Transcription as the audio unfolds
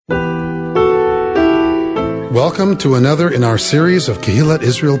Welcome to another in our series of Kehillat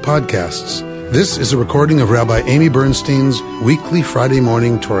Israel podcasts. This is a recording of Rabbi Amy Bernstein's weekly Friday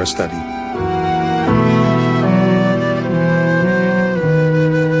morning Torah study.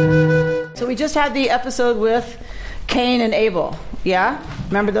 So we just had the episode with Cain and Abel. Yeah?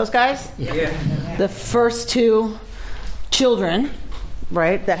 Remember those guys? Yeah. The first two children,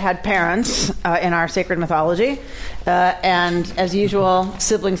 right, that had parents in our sacred mythology. And as usual,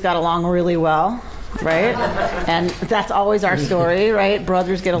 siblings got along really well. Right? And that's always our story, right?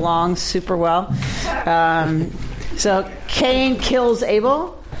 Brothers get along super well. So Cain kills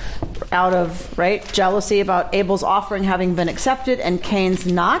Abel out of, right, jealousy about Abel's offering having been accepted and Cain's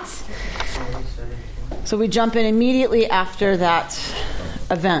not. So we jump in immediately after that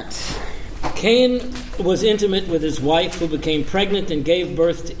event. Cain was intimate with his wife, who became pregnant and gave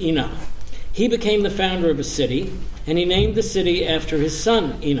birth to Enoch. He became the founder of a city, and he named the city after his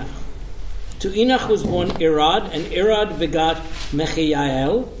son Enoch. To Enoch was born Irad, and Irad begot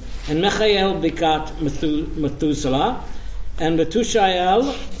Mechiael, and Mechiael begot Methuselah, and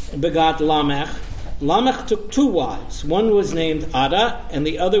Methushael begot Lamech. Lamech took two wives. One was named Ada, and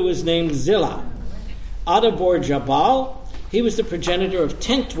the other was named Zillah. Ada bore Jabal. He was the progenitor of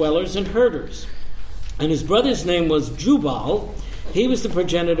tent dwellers and herders. And his brother's name was Jubal. He was the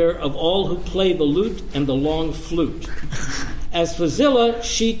progenitor of all who play the lute and the long flute. As for Zillah,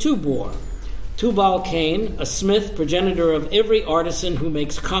 she too bore Tubal-Cain, a smith, progenitor of every artisan who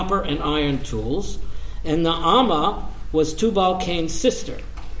makes copper and iron tools, and Naamah was Tubal-Cain's sister.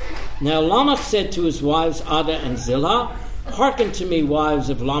 Now Lamech said to his wives Ada and Zillah, "Hearken to me, wives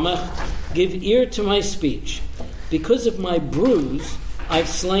of Lamech, give ear to my speech. Because of my bruise I've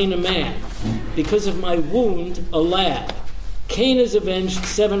slain a man, because of my wound a lad. Cain is avenged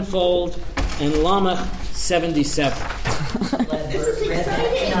sevenfold, and Lamech 77. This is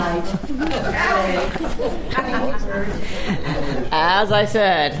exciting. As I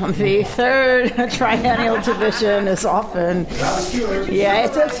said, the third triennial division is often,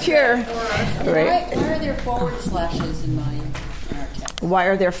 it's obscure. Right. Why are there forward slashes in my text? Why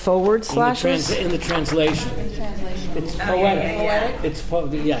are there forward slashes? In the translation. It's poetic. It's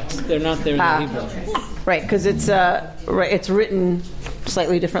they're not there in the Hebrew. Right, because it's written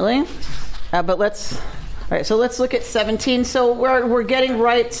slightly differently. But let's look at 17. So we're getting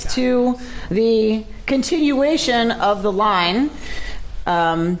right to the continuation of the line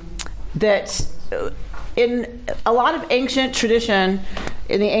that in a lot of ancient tradition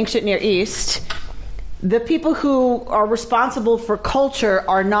in the ancient Near East, the people who are responsible for culture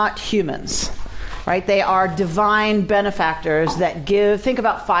are not humans. Right? They are divine benefactors that give. Think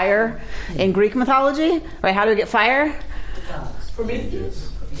about fire in Greek mythology. Right? How do we get fire?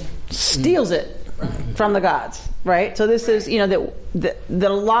 Steals it from the gods. Right? So this is, that a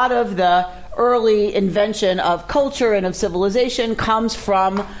lot of the early invention of culture and of civilization comes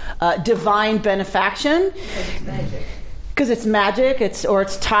from divine benefaction. Because it's magic, it's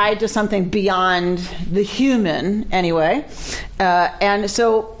tied to something beyond the human, anyway. And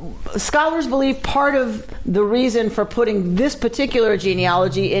so scholars believe part of the reason for putting this particular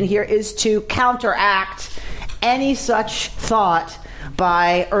genealogy in here is to counteract any such thought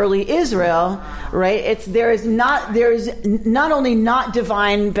by early Israel, right? There is not only not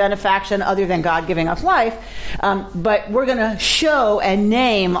divine benefaction other than God giving us life, but we're going to show and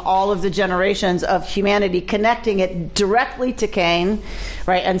name all of the generations of humanity, connecting it directly to Cain,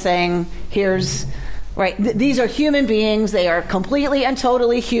 right? And saying, here's, right, these are human beings, they are completely and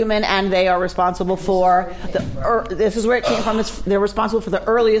totally human, and they are responsible for, this is where it came from, they're responsible for the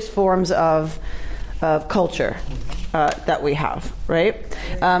earliest forms of culture. That we have, right?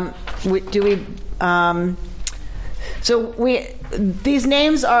 These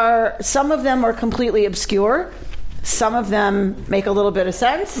names are, some of them are completely obscure, some of them make a little bit of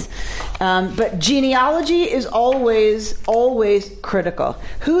sense, but genealogy is always critical.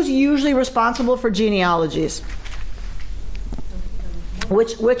 Who's usually responsible for genealogies?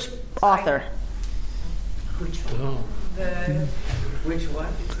 Which author? Which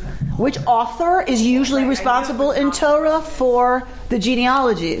one? Which author is usually responsible in Torah for the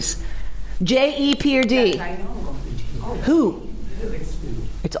genealogies? J, E, P, or D? Who?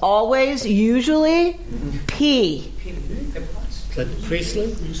 It's always, usually, P. The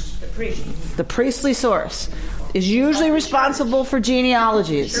priestly? The priestly source is usually responsible for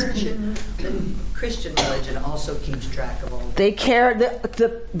genealogies. The Christian religion also keeps track of all that. They care,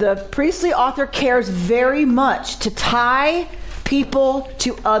 the priestly author cares very much to tie people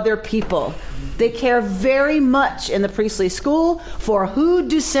to other people. They care very much in the priestly school for who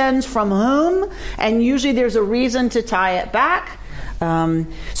descends from whom, and usually there's a reason to tie it back.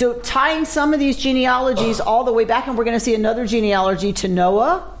 So tying some of these genealogies all the way back, and we're going to see another genealogy to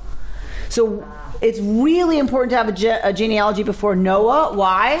Noah. So it's really important to have a genealogy before Noah.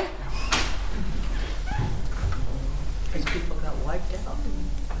 Why? Because people got wiped out.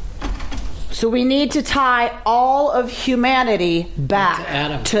 So we need to tie all of humanity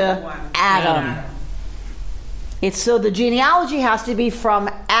back to Adam. It's so the genealogy has to be from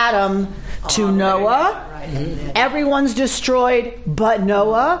Adam to Noah. Everyone's destroyed but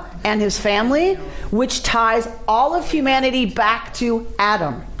Noah and his family, which ties all of humanity back to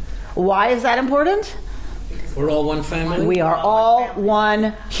Adam. Why is that important? We're all one family? We are all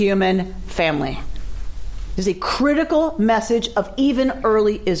one human family. This is a critical message of even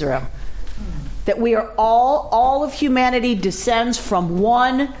early Israel. That we are all of humanity descends from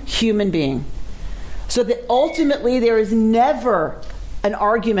one human being. So that ultimately there is never an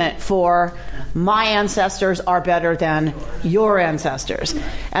argument for my ancestors are better than your ancestors.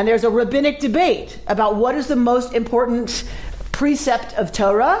 And there's a rabbinic debate about what is the most important precept of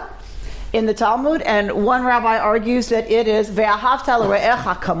Torah in the Talmud, and one rabbi argues that it is ve'ahavta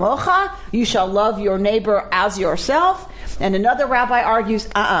l're'echa kamocha, you shall love your neighbor as yourself, and another rabbi argues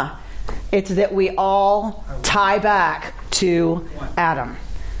it's that we all tie back to Adam.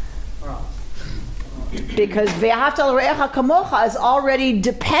 Because ve'ahavta l're'echa kamocha is already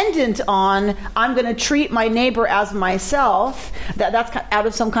dependent on I'm going to treat my neighbor as myself. That's out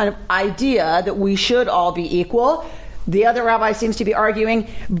of some kind of idea that we should all be equal. The other rabbi seems to be arguing,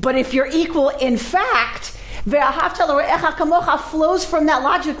 but if you're equal in fact, ve'ahavta l're'echa kamocha flows from that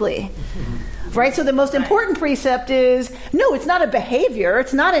logically. Right? So the most important precept is, no, it's not a behavior,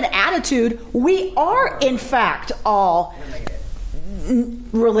 it's not an attitude. We are in fact all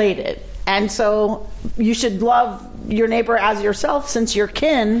related. And so you should love your neighbor as yourself, since your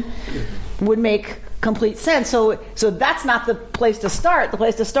kin would make complete sense. So that's not the place to start. The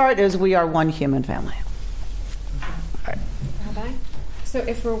place to start is we are one human family. Rabbi? So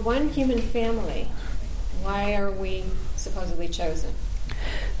if we're one human family, why are we supposedly chosen?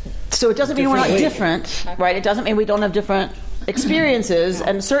 So it doesn't mean we're not different, right? It doesn't mean we don't have different experiences.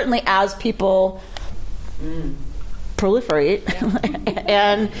 And certainly as people proliferate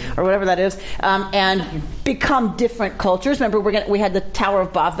and or whatever that is, and become different cultures. Remember, we had the Tower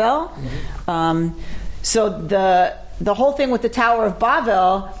of Babel. So the whole thing with the Tower of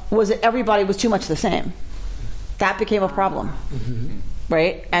Babel was that everybody was too much the same. That became a problem,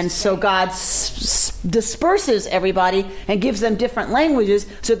 right? And so God disperses everybody and gives them different languages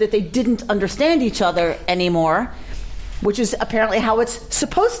so that they didn't understand each other anymore, which is apparently how it's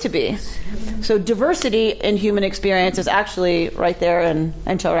supposed to be. So diversity in human experience is actually right there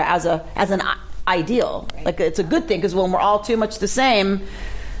in Torah as an ideal. Like, it's a good thing, because when we're all too much the same,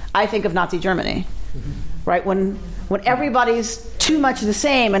 I think of Nazi Germany, right? When everybody's too much the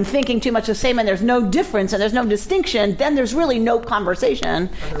same and thinking too much the same, and there's no difference and there's no distinction, then there's really no conversation.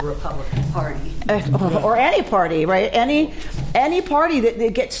 Or the Republican Party. Or any party, right? Any party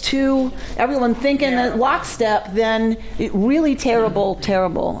that gets too everyone thinking in lockstep, then really terrible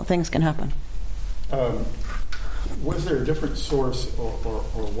things can happen. Was there a different source or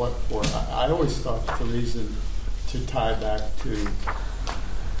what? Or I always thought the reason to tie back to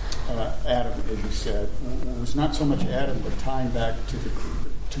Adam, as you said, was not so much Adam, but tying back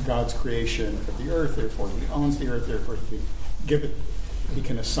to God's creation of the earth. Therefore, He owns the earth. Therefore, He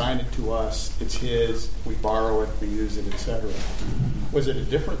can assign it to us. It's His. We borrow it. We use it, etc. Was it a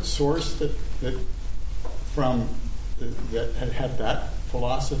different source that had that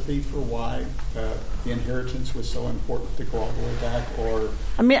philosophy for why the inheritance was so important to go all the way back, or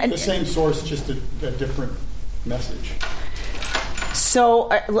the same source, just a different message? So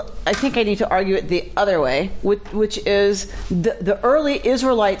I think I need to argue it the other way, which is the early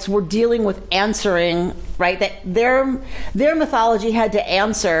Israelites were dealing with answering, right? That their mythology had to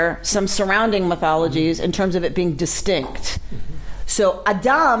answer some surrounding mythologies in terms of it being distinct. So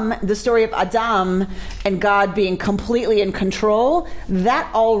Adam, the story of Adam and God being completely in control,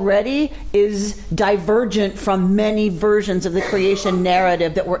 that already is divergent from many versions of the creation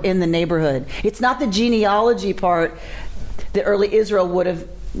narrative that were in the neighborhood. It's not the genealogy part that early Israel would have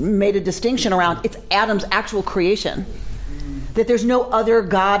made a distinction around. It's Adam's actual creation. That there's no other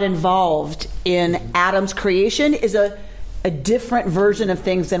God involved in Adam's creation is a different version of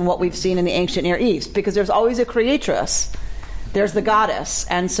things than what we've seen in the ancient Near East, because there's always a creatress. There's the goddess.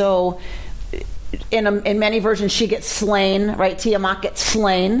 And so in many versions she gets slain, right? Tiamat gets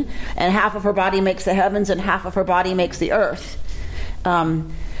slain, and half of her body makes the heavens and half of her body makes the earth.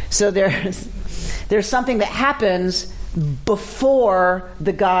 So there's something that happens before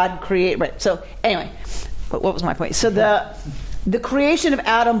the God create. Right. So anyway, what was my point? So the creation of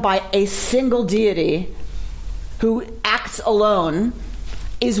Adam by a single deity who acts alone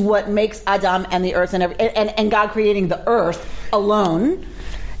is what makes Adam and the earth and God creating the earth alone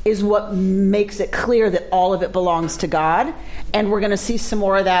is what makes it clear that all of it belongs to God. And we're going to see some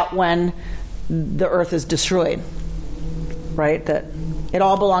more of that when the earth is destroyed, right? That it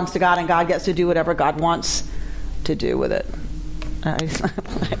all belongs to God and God gets to do whatever God wants to do with it.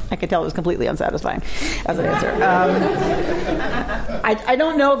 I can tell it was completely unsatisfying as an answer. I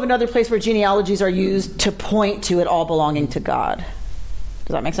don't know of another place where genealogies are used to point to it all belonging to God.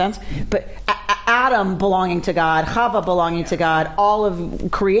 Does that make sense? But Adam belonging to God, Chava belonging to God, all of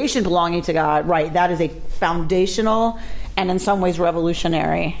creation belonging to God, right? That is a foundational and in some ways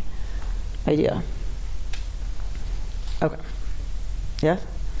revolutionary idea. Okay. Yes?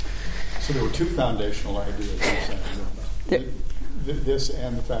 So there were two foundational ideas. This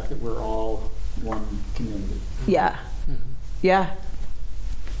and the fact that we're all one community. Yeah. Yeah.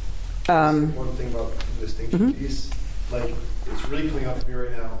 One thing about the distinction piece, like, it's really coming out to me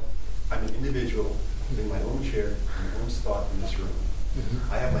right now. I'm an individual in my own chair, in my own spot in this room.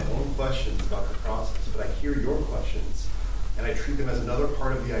 I have my own questions about the process, but I hear your questions, and I treat them as another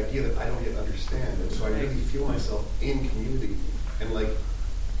part of the idea that I don't yet understand. And so I really feel myself in community. And, like,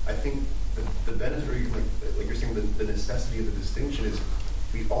 I think the benefit, or even like you're saying, the necessity of the distinction is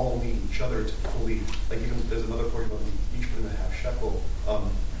we all need each other to fully, like, even there's another point about each put in a half shekel.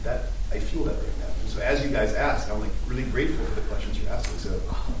 That I feel that right now. And so as you guys ask, I'm like really grateful for the questions you're asking. So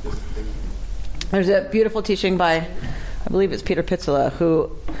just thank you. There's a beautiful teaching by, I believe it's Peter Pitzela, who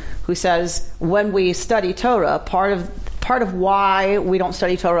says when we study Torah, part of why we don't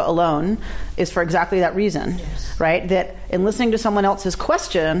study Torah alone is for exactly that reason, right? That in listening to someone else's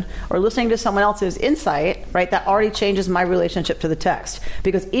question or listening to someone else's insight, right, that already changes my relationship to the text.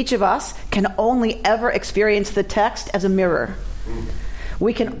 Because each of us can only ever experience the text as a mirror.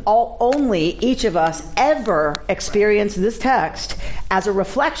 We can only, each of us, ever experience this text as a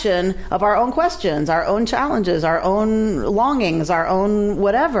reflection of our own questions, our own challenges, our own longings, our own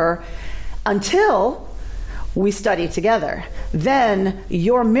whatever, until we study together. Then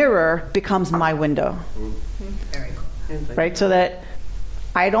your mirror becomes my window. Very cool. Right? So that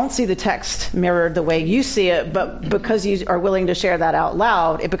I don't see the text mirrored the way you see it, but because you are willing to share that out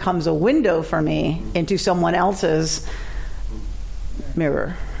loud, it becomes a window for me into someone else's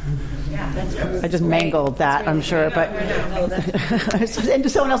mirror. I just mangled that, I'm sure, but into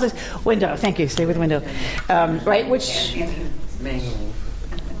someone else's window. Thank you. Stay with window, right? Which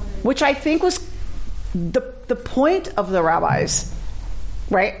I think was the point of the rabbis,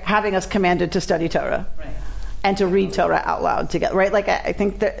 right? Having us commanded to study Torah, and to read Torah out loud together, right? Like I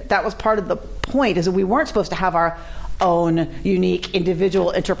think that was part of the point, is that we weren't supposed to have our own unique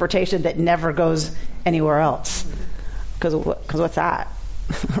individual interpretation that never goes anywhere else. Because what's that?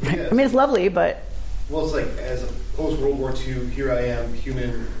 Right? Yeah. I mean, it's lovely, but... Well, it's like, as a post-World War II, here I am,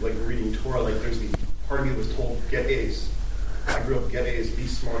 human, like, reading Torah, like, there's the part of me that was told, get A's. I grew up, get A's, be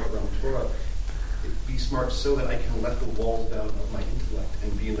smart around Torah. Be smart so that I can let the walls down of my intellect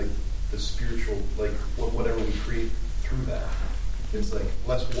and be, like, the spiritual, like, whatever we create through that. It's like,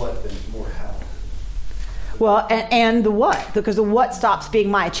 less what than more how. Well, and the what, because the what stops being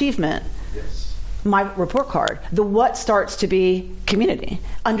my achievement. Yes. My report card. The what starts to be community,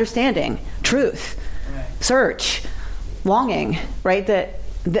 understanding, truth, search, longing, right? That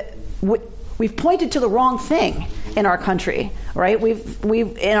we've pointed to the wrong thing in our country, right?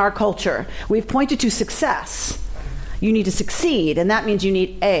 We've in our culture, we've pointed to success. You need to succeed, and that means you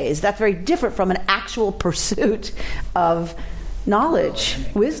need A's. That's very different from an actual pursuit of knowledge,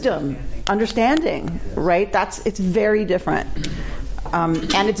 wisdom, understanding, right? It's very different.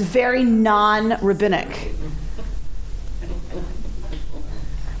 And it's very non-rabbinic.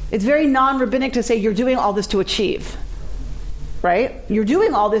 It's very non-rabbinic to say you're doing all this to achieve, right? You're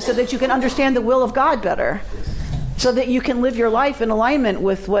doing all this so that you can understand the will of God better, so that you can live your life in alignment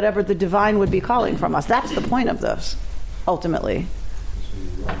with whatever the divine would be calling from us. That's the point of this, ultimately.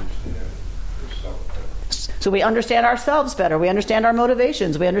 So we understand ourselves better. We understand our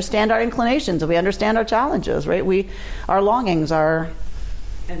motivations. We understand our inclinations. We understand our challenges, right? Our longings are...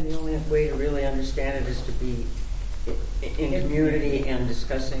 And the only way to really understand it is to be in community and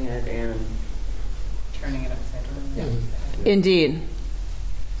discussing it and... Turning it upside down. Yeah.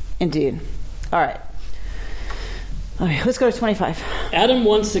 Indeed. All right. Okay, let's go to 25. Adam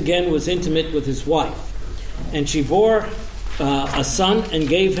once again was intimate with his wife, and she bore a son and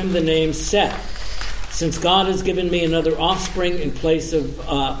gave him the name Seth, since God has given me another offspring in place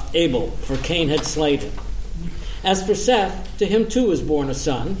of Abel, for Cain had slain him. As for Seth, to him too was born a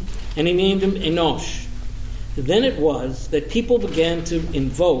son, and he named him Enosh. Then it was that people began to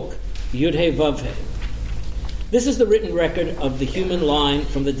invoke Yud-Heh-Vav-Heh. This is the written record of the human line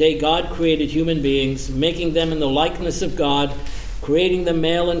from the day God created human beings, making them in the likeness of God, creating them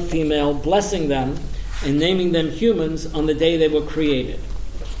male and female, blessing them, and naming them humans on the day they were created.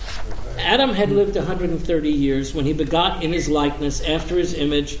 Adam had lived 130 years when he begot in his likeness after his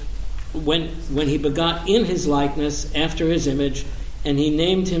image, when he begot in his likeness after his image, and he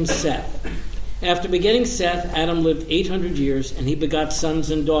named him Seth. After begetting Seth, Adam lived 800 years, and he begot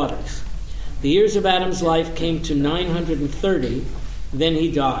sons and daughters. The years of Adam's life came to 930, then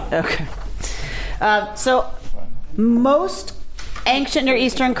he died. Okay. So most ancient Near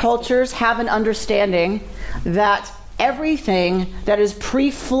Eastern cultures have an understanding that everything that is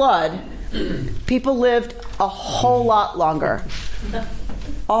pre-flood, people lived a whole lot longer.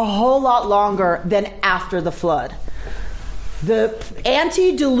 A whole lot longer than after the flood. The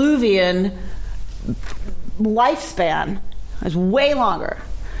antediluvian lifespan is way longer.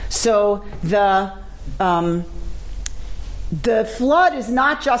 So the flood is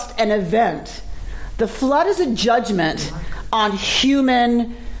not just an event. The flood is a judgment on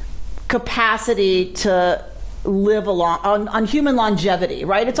human capacity to live on human longevity,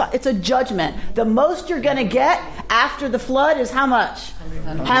 right? It's a judgment. The most you're going to get after the flood is how much?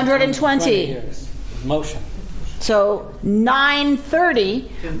 120 years. Motion. So 930,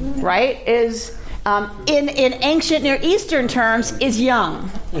 right, is in ancient Near Eastern terms is young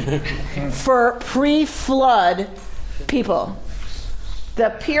for pre-flood people.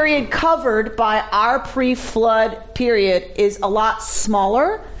 The period covered by our pre-flood period is a lot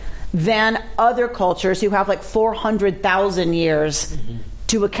smaller than other cultures who have like 400,000 years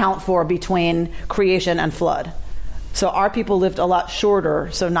to account for between creation and flood. So our people lived a lot shorter,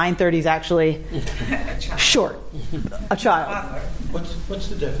 so 930 is actually short, a child. What's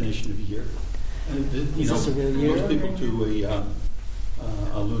the definition of a year? Most people do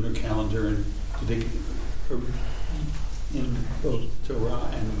a lunar calendar, and they in both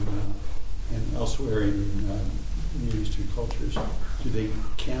Torah and elsewhere in Near Eastern cultures, do they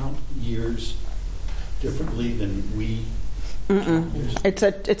count years differently than we? It's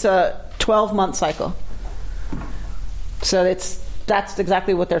a 12-month cycle. So that's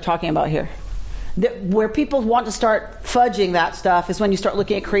exactly what they're talking about here. Where people want to start fudging that stuff is when you start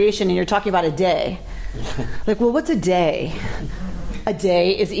looking at creation and you're talking about a day. Like, well, what's a day? A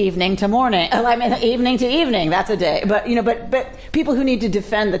day is evening to morning. I mean, evening to evening. That's a day. But but people who need to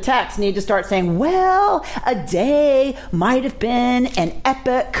defend the text need to start saying, well, a day might have been an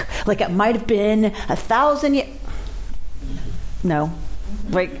epoch, like it might have been 1,000 years. No.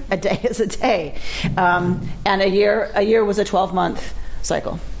 Like a day is a day, and a year was a 12-month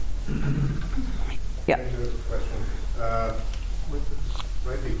cycle. Yeah.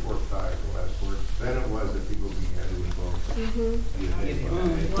 Right before 5, the last word. Then it was that people began to invoke.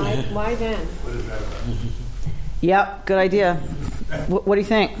 Why then? What is that about? Yep. Good idea. What do you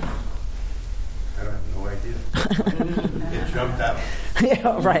think? I don't have no idea. It jumped out.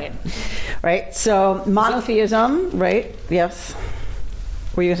 Yeah. Right. So monotheism. Right. Yes.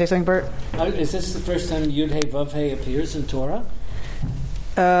 Were you going to say something, Bert? Is this the first time Yud-Heh-Vav-Heh appears in Torah?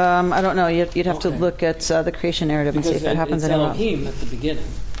 I don't know. You'd have to look at the creation narrative and see if it happens in Elohim at the beginning.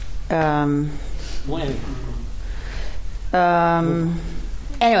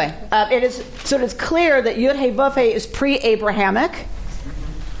 Anyway, it is so it's clear that Yud-Heh-Vav-Heh is pre-Abrahamic,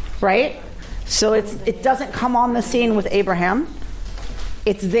 right? So it doesn't come on the scene with Abraham.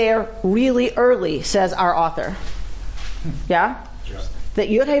 It's there really early, says our author. Yeah? That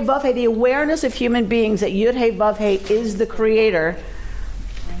Yud-Heh-Vav-Heh, the awareness of human beings that Yud-Heh-Vav-Heh is the creator,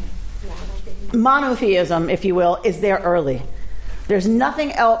 monotheism, if you will, is there early. There's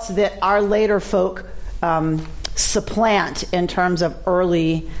nothing else that our later folk supplant in terms of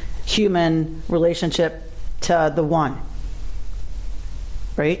early human relationship to the one.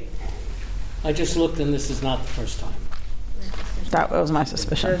 Right? I just looked, and this is not the first time. That was my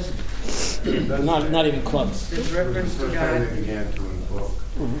suspicion. Not even close. There's reference to God. They began to invoke.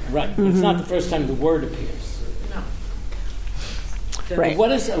 Right. It's not the first time the word appears. No. Right.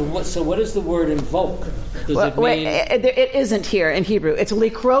 What is the word invoke? Does it mean? It isn't here in Hebrew. It's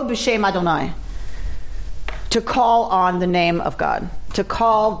likro b'shem Adonai. To call on the name of God. To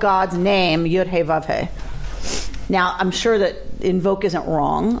call God's name, Yud-Heh-Vav-Heh. Now, I'm sure that invoke isn't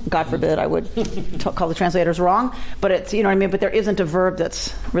wrong. God forbid I would call the translators wrong. But it's, you know what I mean? But there isn't a verb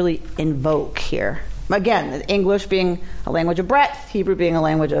that's really invoke here. Again, English being a language of breadth, Hebrew being a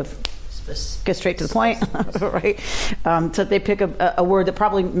language of get straight to the point, right? So they pick a word that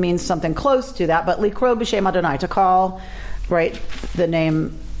probably means something close to that. But likro b'shem Adonai, to call, right, the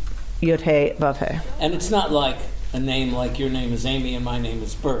name Yud He Vav He. And it's not like a name like your name is Amy and my name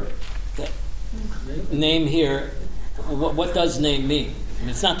is Bert. The name here, what does name mean? I mean,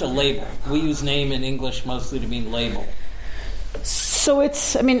 it's not the label. We use name in English mostly to mean label. So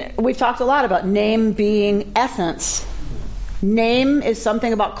we've talked a lot about name being essence. Name is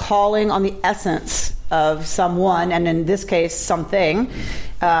something about calling on the essence of someone, and in this case, something.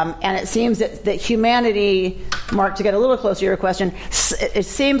 And it seems that humanity, Mark, to get a little closer to your question, it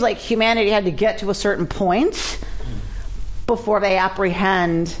seems like humanity had to get to a certain point before they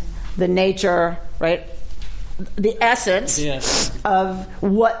apprehend the nature, right? The essence of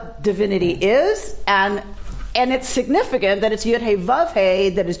what divinity is, and it's significant that it's Yud He Vav He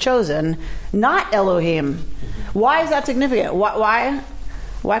that is chosen, not Elohim. Why is that significant? Why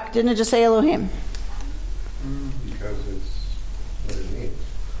didn't it just say Elohim? Because it's what it means.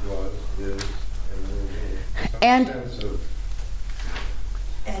 Was, is, and will be. Some And- sense of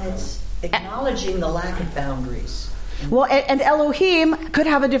And it's acknowledging the lack of boundaries. Well, and Elohim could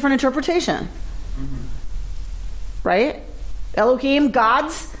have a different interpretation. Right? Elohim,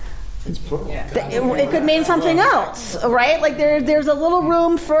 gods. it's plural. It could mean something else, right? Like there's a little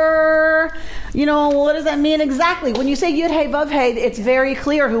room for, what does that mean exactly? When you say Yud He Vav He, it's very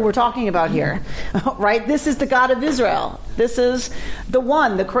clear who we're talking about here, right? This is the God of Israel. This is the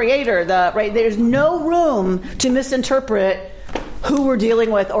one, the Creator. Right? There's no room to misinterpret who we're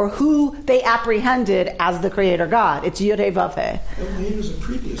dealing with or who they apprehended as the Creator God. It's Yud He Vav He. Elohim is a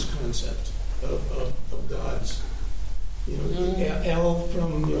previous concept of gods. El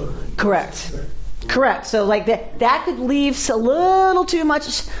from... Correct. So like that could leave a little too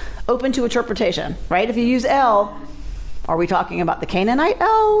much open to interpretation, right? If you use El, are we talking about the Canaanite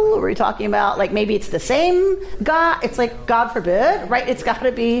El? Are we talking about, like, maybe it's the same God? It's like, God forbid, right? It's got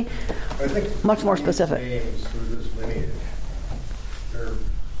to be much more specific. Names through this lineage,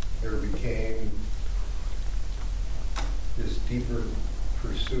 there became this deeper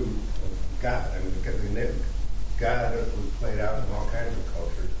pursuit of God. I mean, because God was played out in all kinds of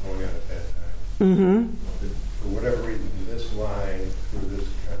cultures going on at that time. Mm-hmm. But for whatever reason, this line, through this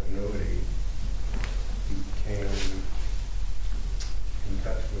continuity, became in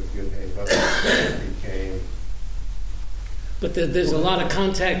touch with Yud He Vav He. Became. But there's a lot of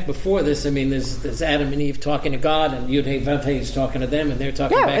contact before this. I mean, there's Adam and Eve talking to God, and Yud He Vav He is talking to them, and they're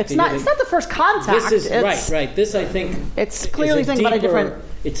talking back to Yud He. It's not the first contact. This is right. This, I think, it's clearly thinking about a different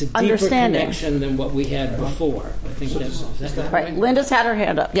It's a deeper connection than what we had before. I think is that right. Linda's had her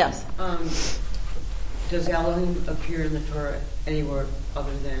hand up. Yes. Does Elohim appear in the Torah anywhere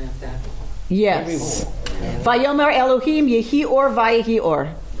other than at that? Yes. Vayomer Elohim Yehi Or Vayehi Or.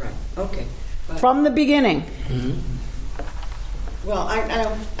 Right. Okay. From the beginning. Mm-hmm. Well,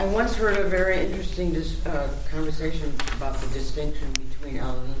 I once heard a very interesting conversation about the distinction between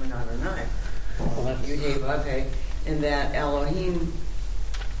Elohim and Adonai, Yud He Vav He, and that Elohim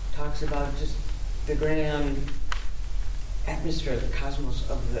talks about just the grand atmosphere, the cosmos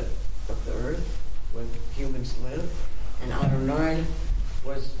of the earth when humans live, and Adonai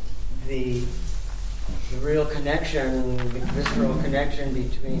was the real connection, the visceral connection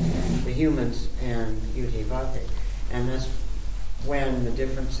between the humans and Yud He Vav He, and that's when the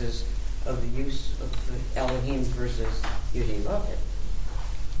differences of the use of the Elohim versus Yud He Vav He.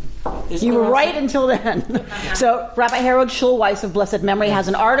 You were right until then. So Rabbi Harold Schulweis of blessed memory has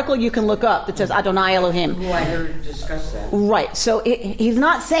an article you can look up that says Adonai Elohim. Who I heard discuss that. Right. So he's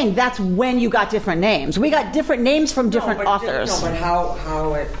not saying that's when you got different names. We got different names from different authors. But how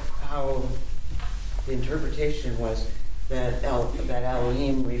the interpretation was that that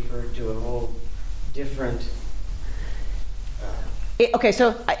Elohim referred to a whole different.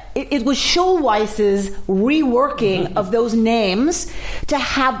 It was Schulweis's reworking of those names to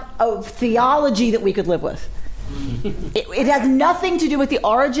have a theology that we could live with. It has nothing to do with the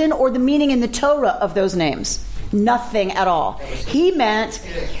origin or the meaning in the Torah of those names. Nothing at all. He meant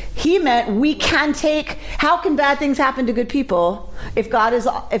we can take. How can bad things happen to good people if God is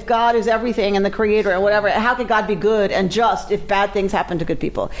everything and the Creator and whatever? How can God be good and just if bad things happen to good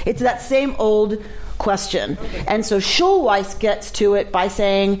people? It's that same old question. And so Schulweis gets to it by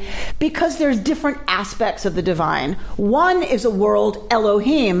saying, because there's different aspects of the divine. One is a world,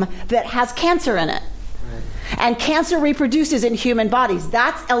 Elohim, that has cancer in it. And cancer reproduces in human bodies.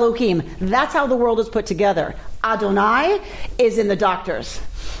 That's Elohim. That's how the world is put together. Adonai is in the doctors.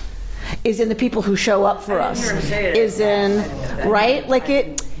 Is in the people who show up for us. Is in, right? Like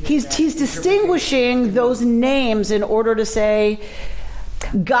he's distinguishing those names in order to say,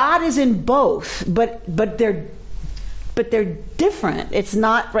 God is in both, but they're different. It's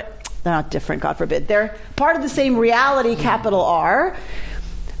not they're not different, God forbid. They're part of the same reality, capital R,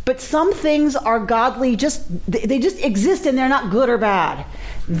 but some things are godly, they just exist and they're not good or bad.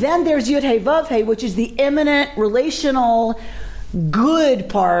 Then there's Yud Hey Vav Hey, which is the immanent, relational, good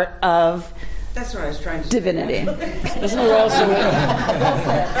part of That's what I was trying to divinity. Isn't there also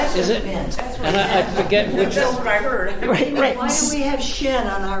is it? And I forget which. That's what I heard. Right. Why do we have Shin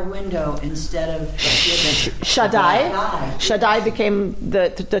on our window instead of Shaddai? Shaddai became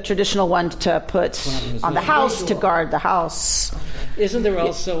the traditional one to put on the house to guard the house. Isn't there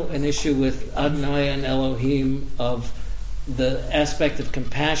also an issue with Adonai and Elohim of the aspect of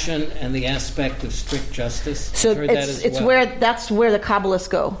compassion and the aspect of strict justice? So that's where the Kabbalists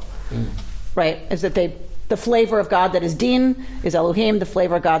go, right? Is that the flavor of God that is Din is Elohim, the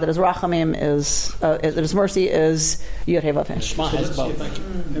flavor of God that is Rachamim is mercy is Yud Hey Vav Hey. So let's see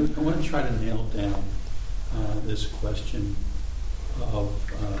if I want to try to nail down this question of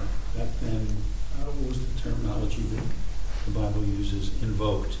back then. What was the terminology that the Bible uses?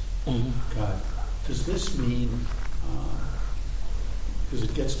 Invoked God. Does this mean? Because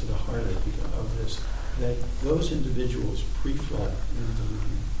it gets to the heart, I think, of this, that those individuals pre-flood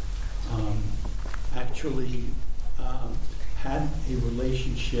actually had a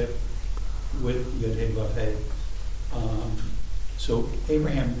relationship with Yud Hey Vav Hey. So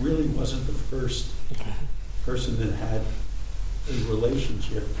Abraham really wasn't the first person that had a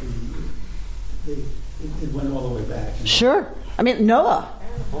relationship. It went all the way back. Sure. I mean, Noah.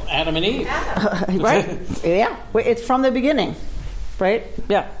 Well, Adam and Eve. Right? Yeah. It's from the beginning. Right?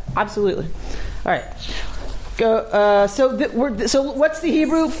 Yeah, absolutely. All right. Go. So what's the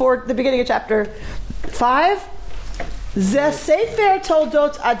Hebrew for the beginning of chapter 5? Ze Sefer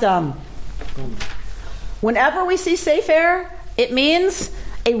Toldot Adam. Whenever we see Sefer, it means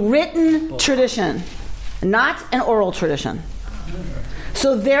a written tradition, not an oral tradition.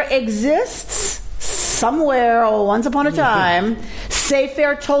 So there exists somewhere, once upon a time,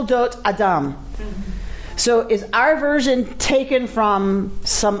 Sefer Toldot Adam. So is our version taken from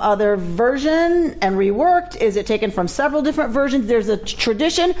some other version and reworked? Is it taken from several different versions? There's a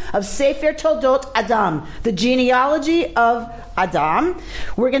tradition of Sefer Toldot Adam, the genealogy of Adam.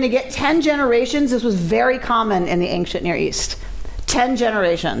 We're going to get 10 generations. This was very common in the ancient Near East. 10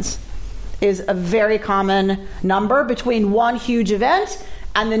 generations is a very common number between one huge event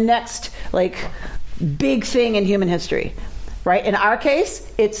and the next big thing in human history. Right? In our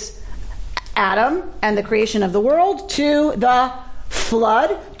case, it's Adam and the creation of the world to the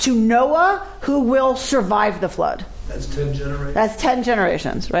flood, to Noah, who will survive the flood. That's 10 generations? That's 10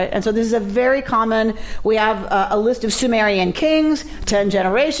 generations, right? And so this is a very common, we have a list of Sumerian kings, 10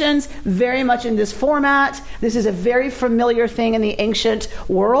 generations, very much in this format. This is a very familiar thing in the ancient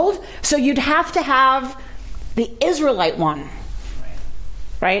world. So you'd have to have the Israelite one,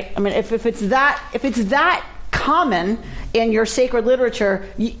 right? I mean, if it's that common in your sacred literature,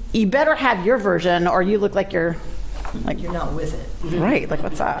 you better have your version, or you look like you're not with it. Right? Like,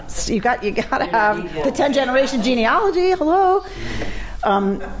 what's that? So you got to have the 10 generation genealogy. Hello.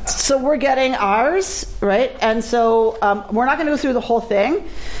 So we're getting ours, right? And so we're not going to go through the whole thing.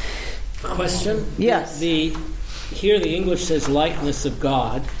 Question. Yes. Here the English says likeness of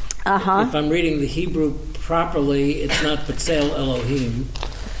God. If I'm reading the Hebrew properly, it's not B'Tselem Elohim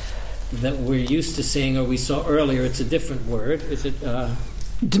that we're used to seeing, or we saw earlier. It's a different word. Is it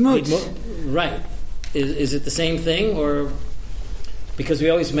Dmut? Right. Is it the same thing, or because we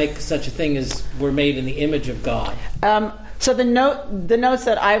always make such a thing as we're made in the image of God? So the notes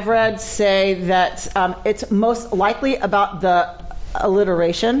that I've read say that it's most likely about the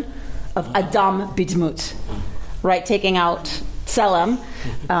alliteration of Adam B'Dmut, right? Taking out Tselem,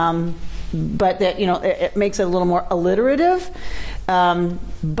 but that it makes it a little more alliterative.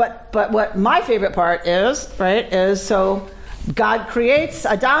 But what my favorite part is, right, is so God creates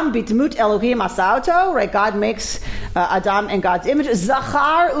Adam B'Dmut Elohim Asauto, right? God makes Adam in God's image.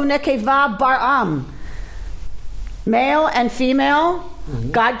 Zachar u'nekeva bar'am. Male and female,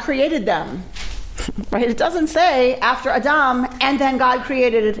 God created them. Right? It doesn't say after Adam and then God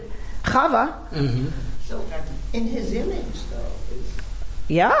created Chava. So in his image, though.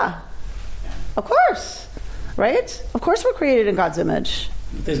 Yeah. Of course. Right? Of course we're created in God's image.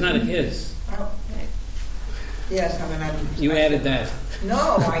 There's not a his. Yes, I mean, you added that.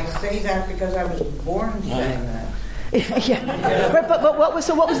 No, I say that because I was born saying that. Yeah, right, but what was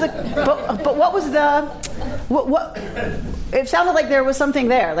the it sounded like there was something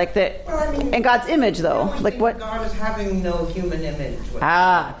there, like that. Well, I mean, in God's image, though, like what? God is having no human image.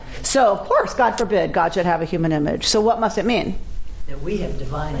 So of course, God forbid, God should have a human image. So what must it mean? That we have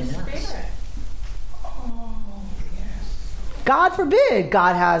divine in us. God forbid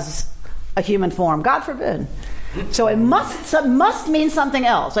God has a human form. God forbid. So it must mean something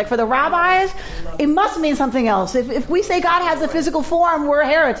else. Like for the rabbis, it must mean something else. If we say God has a physical form, we're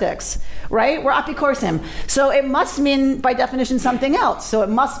heretics, right? We're apikorsim. So it must mean, by definition, something else. So it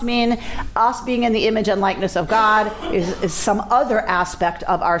must mean us being in the image and likeness of God is some other aspect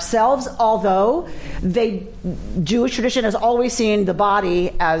of ourselves, although Jewish tradition has always seen the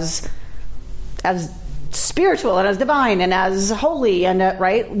body as spiritual and as divine and as holy, and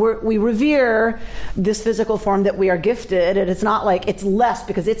right, we revere this physical form that we are gifted, and it's not like it's less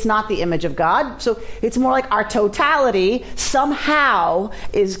because it's not the image of God. So it's more like our totality somehow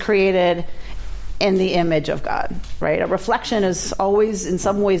is created in the image of God, right? A reflection is always in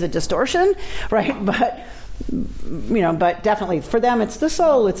some ways a distortion, right? But but definitely for them it's the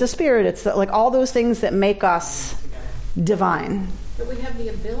soul, it's the spirit, it's like all those things that make us divine. But we have the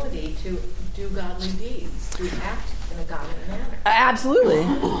ability to do godly deeds, to act in a godly manner. Absolutely.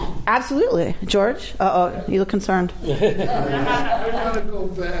 George? You look concerned. I want to go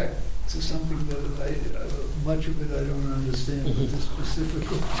back to something that much of it I don't understand, but the specific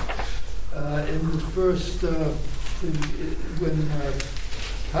in the first thing, when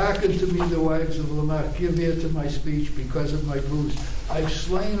hearken to me, the wives of Lamech, give ear to my speech because of my bruise. I've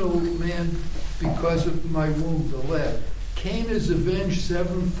slain, O man, because of my wound, the lad. Cain is avenged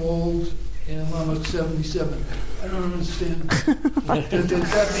sevenfold in Lamech 77. I don't understand. Does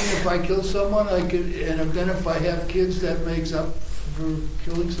that mean if I kill someone, I could, and then if I have kids, that makes up for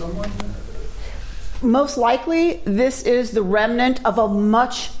killing someone? Most likely, this is the remnant of a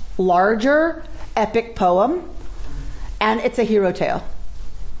much larger epic poem, and it's a hero tale.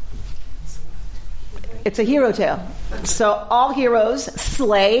 It's a hero tale. So all heroes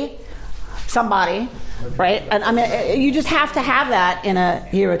slay somebody, right? And I mean, you just have to have that in a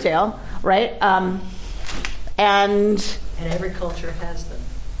hero tale, right? And every culture has them.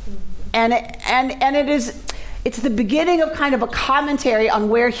 And it's the beginning of kind of a commentary on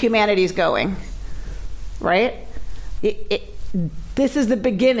where humanity's going, right? This is the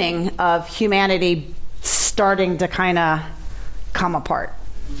beginning of humanity starting to kind of come apart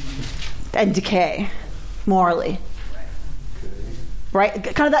and decay morally. Right?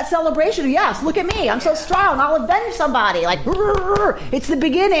 Kind of that celebration. Yes, look at me. I'm so strong. I'll avenge somebody. Like, it's the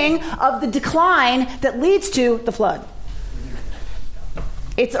beginning of the decline that leads to the flood.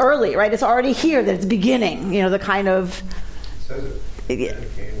 It's early, right? It's already here that it's beginning. The kind of...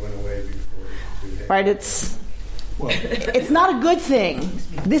 Cain went away before. Right? It's not a good thing.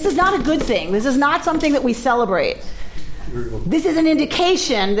 This is not a good thing. This is not something that we celebrate. This is an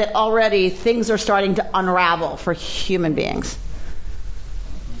indication that already things are starting to unravel for human beings.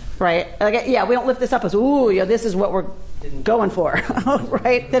 Right? Like, we don't lift this up as, this is what we're going for.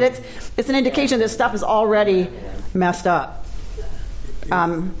 Right? That it's an indication that stuff is already messed up.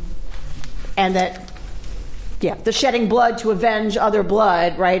 And that, the shedding blood to avenge other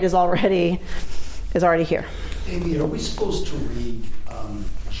blood, right, is already here. Amy, are we supposed to read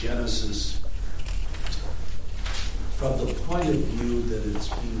Genesis from the point of view that it's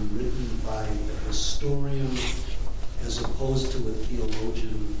being written by a historian as opposed to a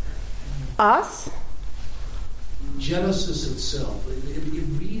theologian? Us? Genesis itself. It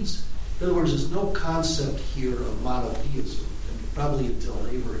reads, in other words, there's no concept here of monotheism, probably until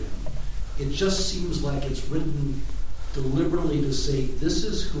Abraham. It just seems like it's written deliberately to say, this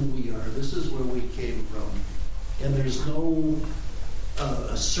is who we are, this is where we came from, and there's no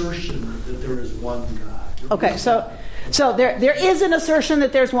assertion that there is one God. Okay, so there is an assertion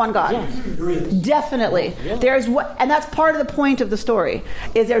that there's one God. Yes, there is. Definitely. There's and that's part of the point of the story.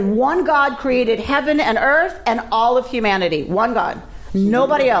 Is there's one God created heaven and earth and all of humanity. One God. So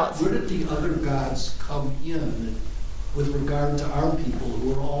nobody else. Where did the other gods come in with regard to our people who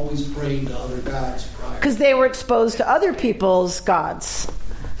were always praying to other gods prior? Because they were exposed to other people's gods.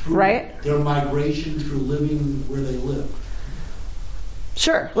 Through right? Their migration through living where they live.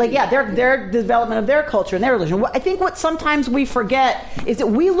 Sure. Their development of their culture and their religion. I think what sometimes we forget is that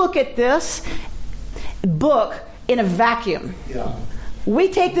we look at this book in a vacuum. Yeah. We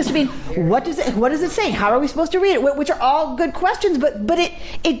take this to mean, what does it say? How are we supposed to read it? Which are all good questions, but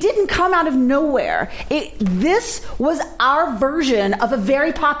it didn't come out of nowhere. This was our version of a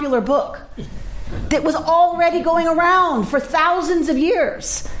very popular book that was already going around for thousands of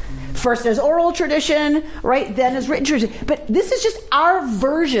years. First as oral tradition, right? Then as written tradition. But this is just our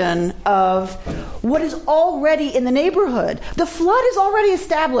version of what is already in the neighborhood. The flood is already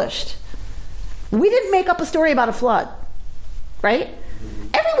established. We didn't make up a story about a flood, right?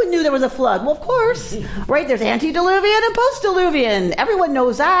 Everyone knew there was a flood. Well, of course, right? There's antediluvian and postdiluvian. Everyone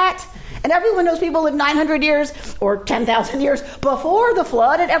knows that. And everyone knows people live 900 years or 10,000 years before the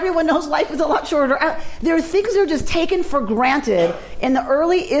flood, and everyone knows life is a lot shorter. There are things that are just taken for granted in the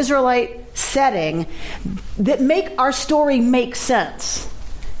early Israelite setting that make our story make sense.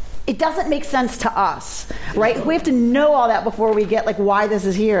 It doesn't make sense to us, right? We have to know all that before we get why this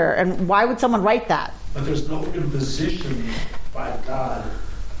is here, and why would someone write that? But there's no imposition by God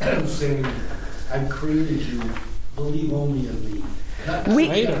saying, "I've created you, believe only in me."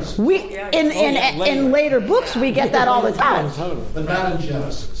 In later books we get that all the time, but not in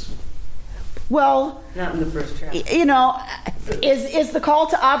Genesis. Well, not in the first chapter. Is the call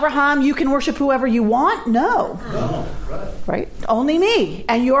to Abraham, you can worship whoever you want? No, right? Only me,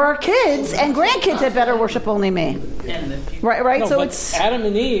 and your kids and grandkids had better worship only me. Right. No, so but it's Adam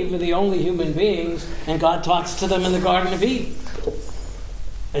and Eve are the only human beings, and God talks to them in the Garden of Eden,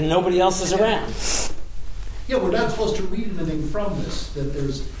 and nobody else is around. Yeah, we're not supposed to read anything from this, that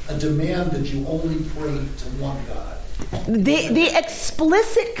there's a demand that you only pray to one God. The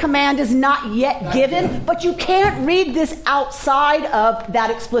explicit command is not yet given, but you can't read this outside of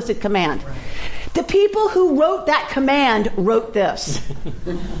that explicit command. The people who wrote that command wrote this.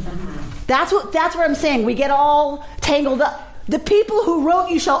 That's what I'm saying. We get all tangled up. The people who wrote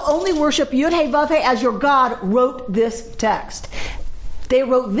 "You shall only worship Yud-Heh-Vav-Heh as your God" wrote this text. They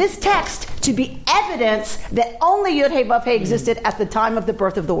wrote this text to be evidence that only Yud-Heh-Vav-Heh existed at the time of the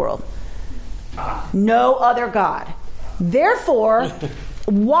birth of the world. No other God. Therefore,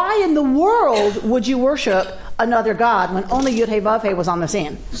 why in the world would you worship another God when only Yud-Heh-Vav-Heh was on the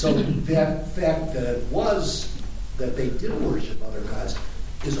scene? So that fact that they did worship other gods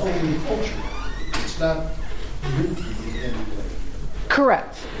is only cultural. It's not written in any way.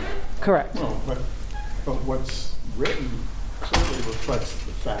 Correct. Well, but what's written clearly reflects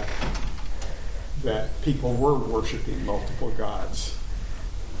the fact that people were worshiping multiple gods.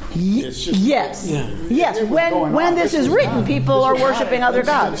 Yes. When this is written, people are worshiping other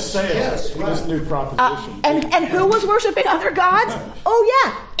gods. This new proposition. And who was worshiping other gods? Oh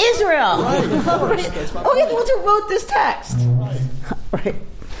yeah, Israel. Oh yeah, the ones who wrote this text.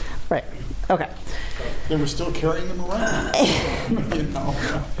 Right. Okay. They were still carrying them around.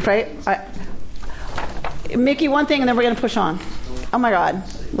 Right. Mickey, one thing, and then we're going to push on. Oh my God!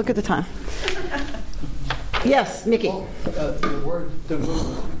 Look at the time. Yes, Mickey. The word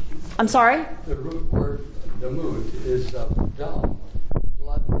demut. I'm sorry? The root word demut is dam.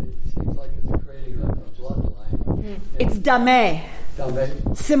 Blood. It seems like it's creating a bloodline. It's dameh.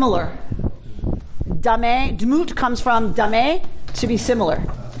 Dameh. Similar. Dameh. Demut comes from dameh, to be similar.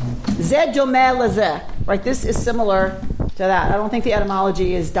 Zeh domeh lezeh. Right. This is similar to that. I don't think the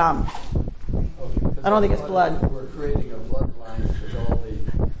etymology is dam. I don't think it's blood. We're creating a bloodline with all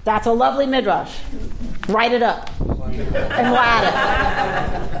the. That's a lovely midrash. Write it up. And we'll add it.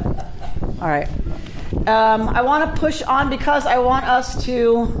 All right. I want to push on because I want us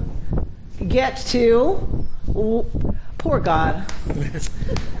to get to... Poor God. I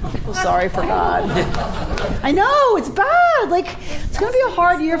feel sorry for God. I know, it's bad. It's going to be a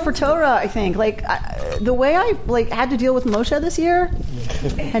hard year for Torah, I think. The way I had to deal with Moshe this year,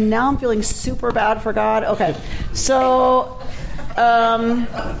 and now I'm feeling super bad for God. Okay. So...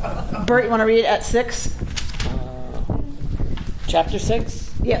 Bert, you want to read at 6? Chapter 6?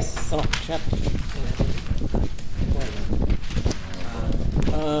 Yes. Oh, chapter.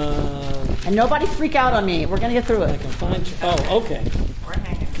 And nobody freak out on me. We're going to get through it. I can find. Okay.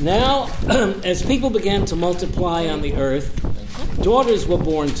 Now, as people began to multiply on the earth, daughters were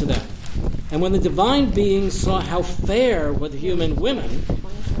born to them. And when the divine beings saw how fair were the human women,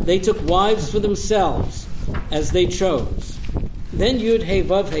 they took wives for themselves, as they chose. Then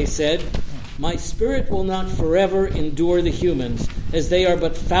Yud-Heh-Vav-Heh said, "My spirit will not forever endure the humans, as they are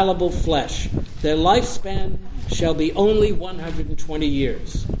but fallible flesh. Their lifespan shall be only 120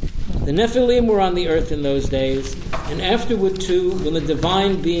 years. The Nephilim were on the earth in those days, and afterward too, when the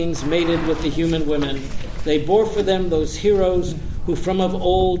divine beings mated with the human women, they bore for them those heroes who from of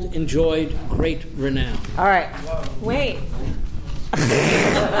old enjoyed great renown." All right. Wait.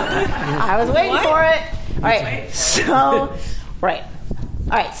 I was waiting for it. All right. So... Right.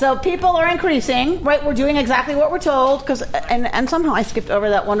 All right. So people are increasing. Right. We're doing exactly what we're told. And somehow I skipped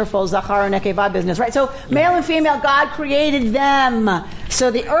over that wonderful Zachar and Nekeva business. Right. So male and female, God created them. So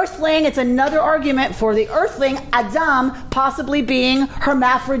the earthling, it's another argument for the earthling, Adam, possibly being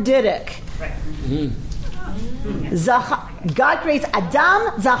hermaphroditic. Right. God creates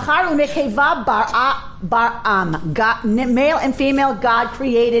Adam, Zachar, and Nekeva bar'am. Male and female, God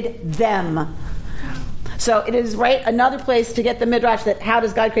created them. So it is, right, another place to get the midrash that how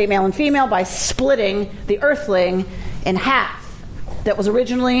does God create male and female? By splitting the earthling in half. that was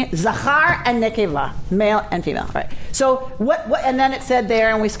originally Zachar and Nekeva, male and female, right? So what and then it said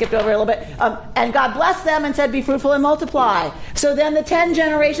there, and we skipped over a little bit, and God blessed them and said, be fruitful and multiply. So then the 10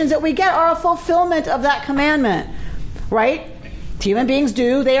 generations that we get are a fulfillment of that commandment, right? Human beings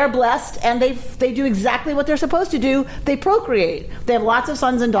they are blessed, and they do exactly what they're supposed to do. They procreate. They have lots of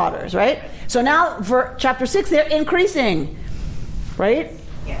sons and daughters, right? So now for chapter 6, they're increasing, right?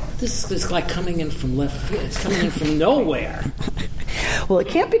 This is like coming in from left field. It's coming in from nowhere. Well, it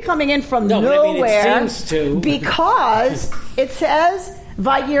can't be coming in from nowhere. But I mean, it seems to. Because it says,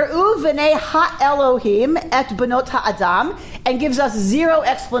 Vayir'u v'nei ha-Elohim et benot ha'adam, and gives us zero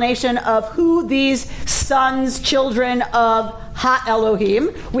explanation of who these sons, children of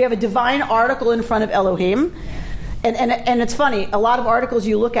ha-Elohim. We have a divine article in front of Elohim. And it's funny, a lot of articles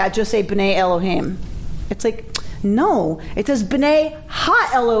you look at just say B'nai Elohim. It's like, no, it says B'nai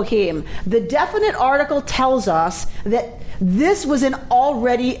ha-Elohim. The definite article tells us that this was an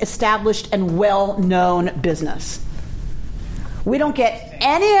already established and well-known business. We don't get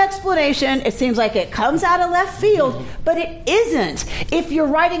any explanation. It seems like it comes out of left field, but it isn't. If you're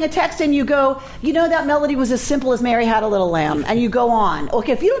writing a text and you go, that melody was as simple as Mary Had a Little Lamb, and you go on.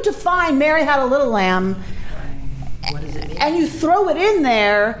 Okay, if you don't define Mary Had a Little Lamb, what does it mean? And you throw it in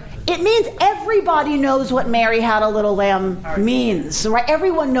there, it means everybody knows what Mary Had a Little Lamb means, right?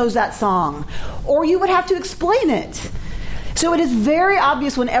 Everyone knows that song. Or you would have to explain it. So it is very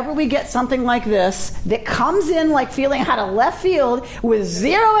obvious whenever we get something like this that comes in like feeling out of left field with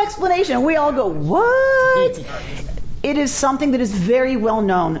zero explanation, we all go, what? It is something that is very well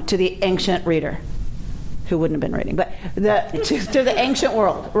known to the ancient reader, who wouldn't have been reading, but to the ancient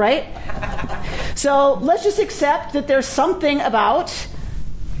world, right? So let's just accept that there's something about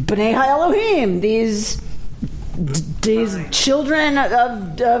B'nai HaElohim, these children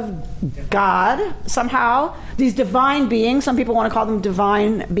of God, somehow, these divine beings. Some people want to call them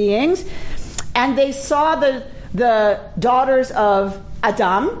divine beings. And they saw the daughters of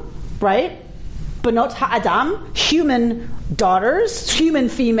Adam, right? Benot HaAdam, human daughters, human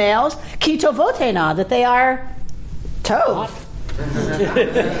females, ki tovotena, that they are tov.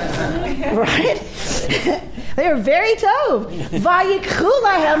 Right? They are very tov. Vayikchu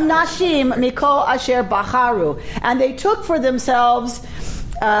lahem nashim mikol asher bacharu, and they took for themselves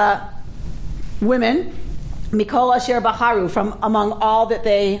women, mikol asher bacharu, from among all that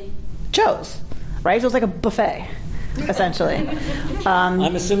they chose. Right? So it was like a buffet, essentially.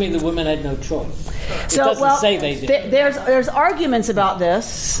 I'm assuming the women had no choice. It so, doesn't say they did. There's arguments about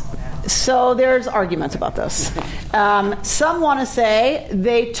this. Some want to say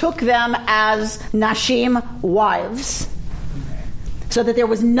they took them as Nashim wives, so that there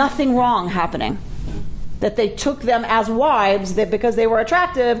was nothing wrong happening. That they took them as wives, that because they were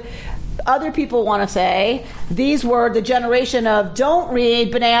attractive. Other people want to say these were the generation of, don't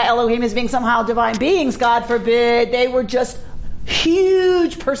read B'nai Elohim as being somehow divine beings, God forbid. They were just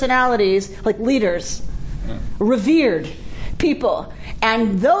huge personalities, like leaders, revered people.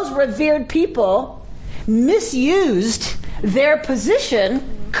 And those revered people misused their position.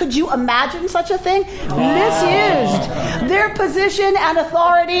 Could you imagine such a thing? Misused their position and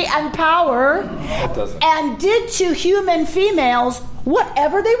authority and power, and did to human females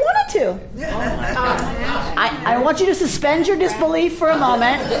whatever they wanted to. I want you to suspend your disbelief for a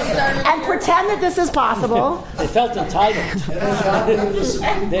moment and pretend that this is possible. They felt entitled.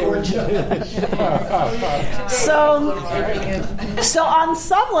 They were so on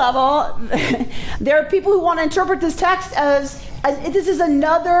some level, there are people who want to interpret this text as this is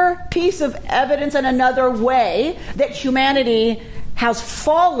another piece of evidence and another way that humanity has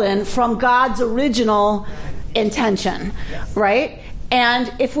fallen from God's original intention, right?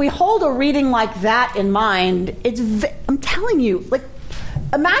 And if we hold a reading like that in mind, I'm telling you, like,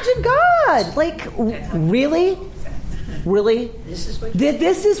 imagine God. Like, really?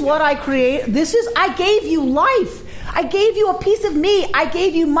 This is what I create. I gave you life. I gave you a piece of me. I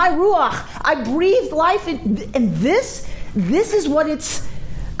gave you my ruach. I breathed life and this is what it's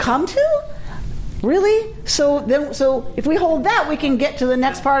come to? Really? So if we hold that, we can get to the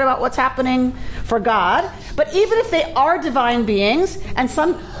next part about what's happening for God. But even if they are divine beings, and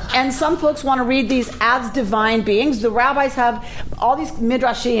some folks want to read these as divine beings, the rabbis have all these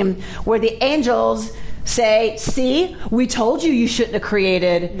midrashim where the angels say, see, we told you shouldn't have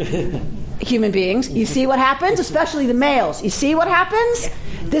created human beings. You see what happens? Especially the males. You see what happens?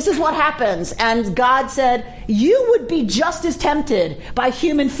 This is what happens. And God said, you would be just as tempted by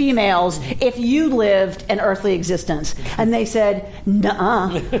human females if you lived an earthly existence. And they said,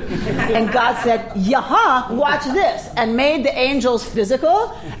 nuh-uh. And God said, yaha, watch this. And made the angels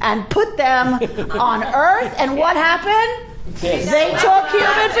physical and put them on earth. And what happened? They took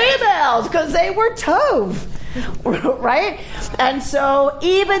human females because they were tov. Right? And so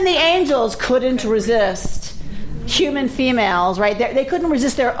even the angels couldn't resist human females, right? They couldn't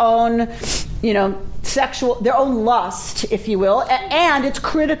resist their own, their own lust, if you will. And it's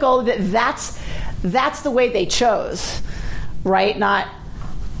critical that that's the way they chose, right? Not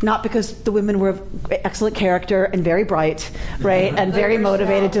because the women were of excellent character and very bright, right, and very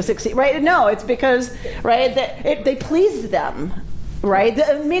motivated to succeed, right? No, it's because, right, they pleased them, right?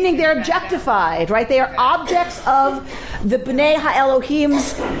 Meaning they're objectified, right? They are objects of the B'nai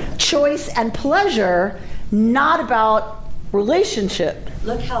HaElohim's choice and pleasure, not about relationship.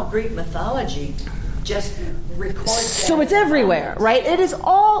 Look how Greek mythology just records So it's everywhere, right? It is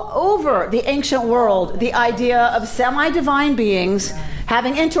all over the ancient world, the idea of semi-divine beings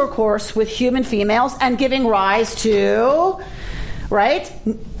having intercourse with human females and giving rise to, right,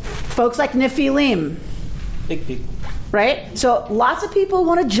 folks like Nephilim. Big people. Right? So lots of people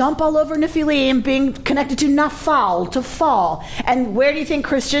want to jump all over Nephilim, being connected to nafal, to fall. And where do you think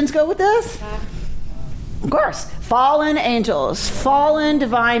Christians go with this? Of course. Fallen angels, fallen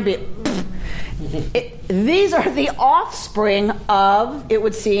divine beings. These are the offspring of, it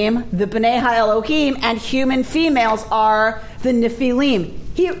would seem, the B'nai HaElohim, and human females are the Nephilim.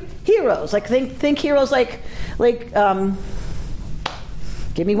 Heroes. Like think heroes like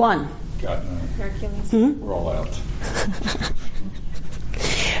give me one. God, no. Hercules. We're all out.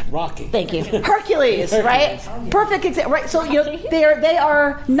 Rocky. Thank you. Hercules, right? Perfect example. Right. So they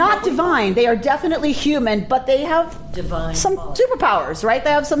are not divine. They are definitely human, but they have divine some quality. superpowers, right? They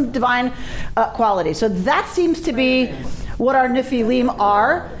have some divine quality. So that seems to be what our Nephilim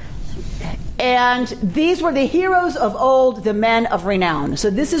are. And these were the heroes of old, the men of renown. So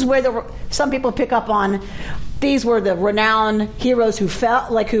this is where some people pick up on. These were the renowned heroes who fell,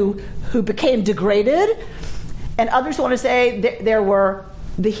 like who became degraded, and others want to say there were.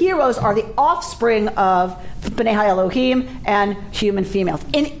 The heroes are the offspring of B'nai HaElohim and human females.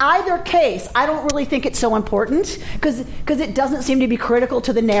 In either case, I don't really think it's so important because it doesn't seem to be critical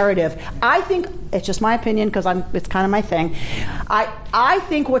to the narrative. I think, it's just my opinion because it's kind of my thing. I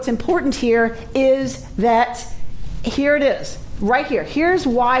think what's important here is that, here it is, right here. Here's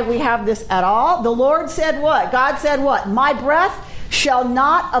why we have this at all. The Lord said what? God said what? My breath shall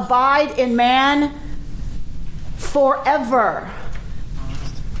not abide in man forever.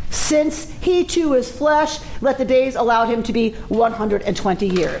 Since he too is flesh, let the days allow him to be 120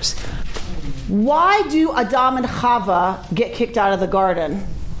 years. Why do Adam and Chava get kicked out of the garden?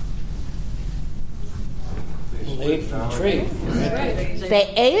 They ate from the tree.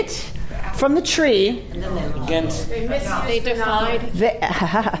 They ate from the tree. Against. They defied.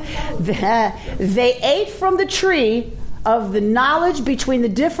 They ate from the tree of the knowledge between the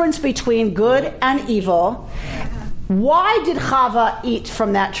difference between good and evil. Why did Chava eat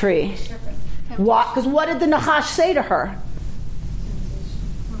from that tree? Because what did the Nachash say to her?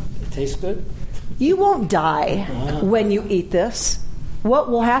 It tastes good. You won't die when you eat this. What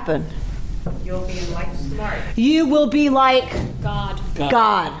will happen? You'll be like smart. You will be like God.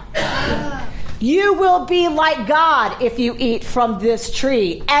 You will be like God if you eat from this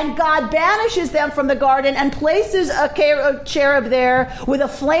tree. And God banishes them from the garden and places a cherub there with a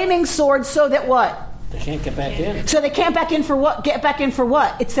flaming sword so that what? They can't get back in. So they can't get back in for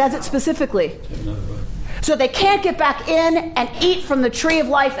what? It says it specifically. So they can't get back in and eat from the tree of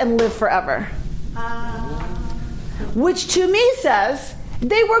life and live forever. Which to me says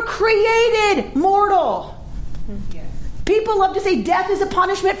they were created mortal. People love to say death is a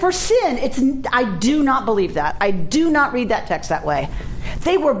punishment for sin. I do not believe that. I do not read that text that way.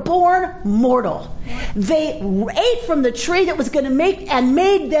 They were born mortal. They ate from the tree that was going to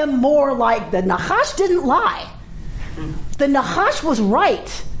made them more like the Nachash didn't lie. The Nachash was right.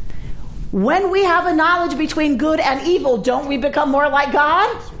 When we have a knowledge between good and evil, don't we become more like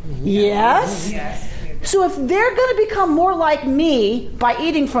God? Yes. So if they're going to become more like me by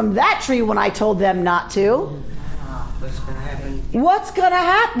eating from that tree when I told them not to, what's going to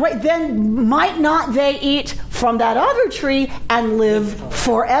happen? Right, then might not they eat from that other tree and live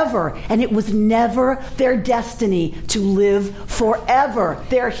forever? And it was never their destiny to live forever.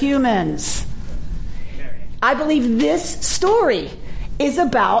 They're humans. I believe this story is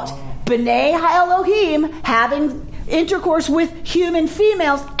about B'nai HaElohim having intercourse with human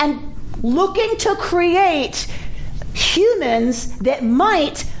females and looking to create humans that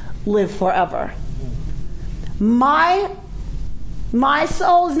might live forever. My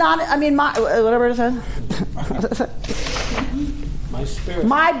soul is not, whatever it says. My spirit.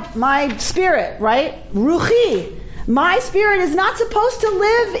 My spirit, right? Ruchi. My spirit is not supposed to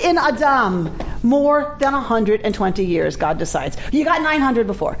live in Adam, more than 120 years, God decides. You got 900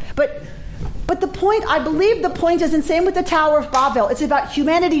 before. But the point, I believe the point is the same with the Tower of Babel. It's about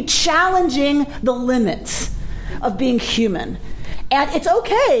humanity challenging the limits of being human. And it's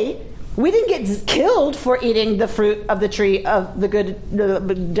okay. We didn't get killed for eating the fruit of the tree of the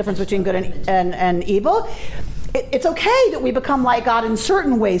difference between good and evil. It's okay that we become like God in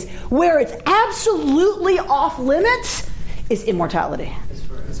certain ways. Where it's absolutely off limits is immortality.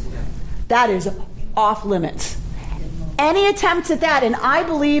 That is off limits. Any attempts at that, and I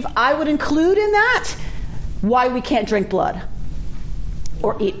believe I would include in that why we can't drink blood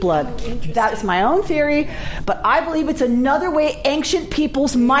or eat blood. That is my own theory, but I believe it's another way ancient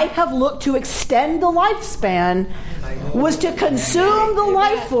peoples might have looked to extend the lifespan, was to consume the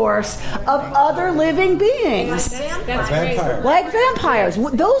life force of other living beings. Like vampires.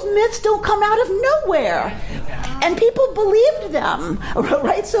 Those myths don't come out of nowhere. And people believed them,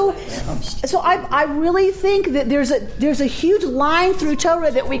 right? So I really think that there's a huge line through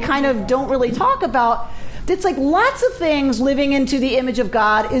Torah that we kind of don't really talk about. It's like lots of things living into the image of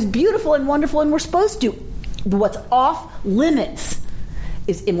God is beautiful and wonderful, and we're supposed to. What's off limits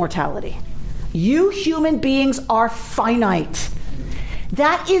is immortality. You human beings are finite.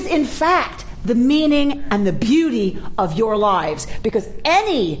 That is, in fact, the meaning and the beauty of your lives. Because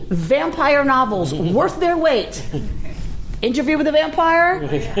any vampire novels worth their weight, Interview with a Vampire,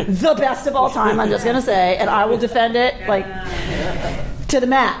 the best of all time, I'm just going to say, and I will defend it to the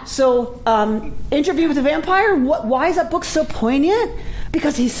mat. So, Interview with a Vampire, why is that book so poignant?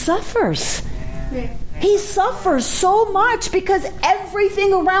 Because he suffers. He suffers so much because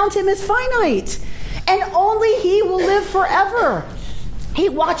everything around him is finite. And only he will live forever. He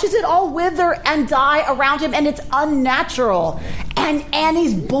watches it all wither and die around him, and it's unnatural. And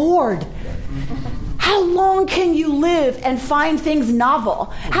he's bored. How long can you live and find things novel?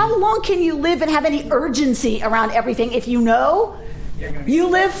 How long can you live and have any urgency around everything if you know? You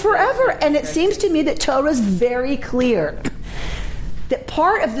live forever. And it seems to me that Torah is very clear that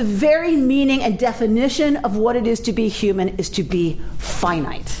part of the very meaning and definition of what it is to be human is to be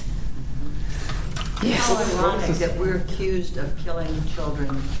finite. Yes. It's so ironic that we're accused of killing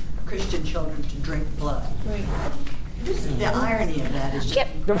children, Christian children, to drink blood. Right. The irony of that is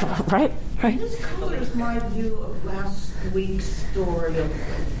right. This colors my view of last week's story of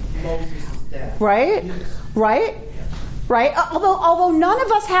Moses' death. Right. Although none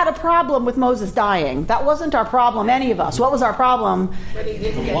of us had a problem with Moses dying. That wasn't our problem, any of us. What was our problem?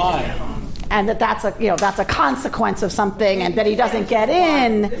 Why? And that's a consequence of something, and that he doesn't get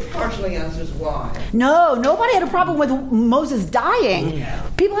in. This partially answers why. No, nobody had a problem with Moses dying.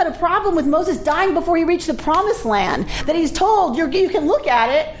 People had a problem with Moses dying before he reached the promised land. That he's told, you can look at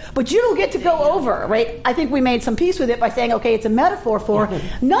it, but you don't get to go over, right? I think we made some peace with it by saying, okay, it's a metaphor for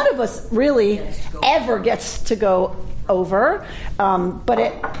none of us really ever gets to go over. But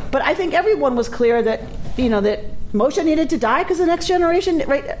I think everyone was clear that, that Moshe needed to die because the next generation,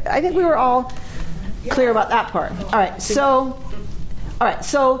 right? I think we were all clear about that part. All right, so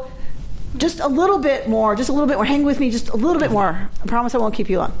just a little bit more. Hang with me just a little bit more. I promise I won't keep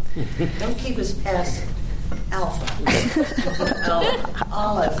you long. Don't keep us past Alpha.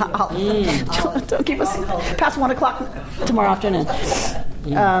 Olive. Don't keep us past 1 o'clock tomorrow afternoon.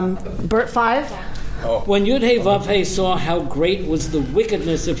 Bert 5. When Yud-Heh-Vav-Heh saw how great was the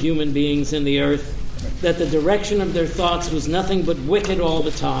wickedness of human beings in the earth, that the direction of their thoughts was nothing but wicked all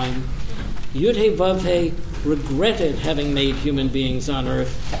the time, Yud-Heh-Vav-Heh regretted having made human beings on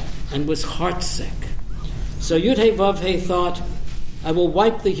earth and was heartsick. So Yud-Heh-Vav-Heh thought, I will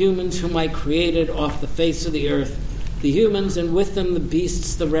wipe the humans whom I created off the face of the earth, the humans and with them the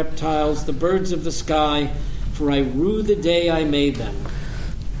beasts, the reptiles, the birds of the sky, for I rue the day I made them.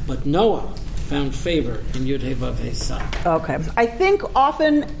 But Noah found favor in Yud-Heh-Vav-Heh's sight. Okay. I think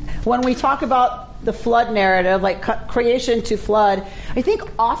often when we talk about the flood narrative, like creation to flood, I think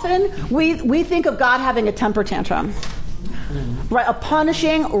often we think of God having a temper tantrum. Right, a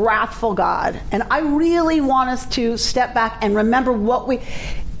punishing, wrathful God. And I really want us to step back and remember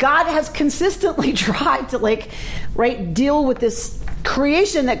God has consistently tried to deal with this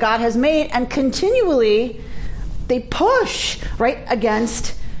creation that God has made, and continually they push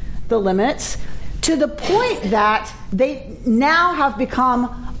against the limits to the point that they now have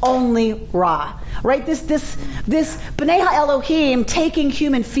become only Ra. Right? This B'nai HaElohim taking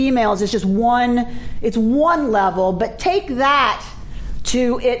human females is just one level, but take that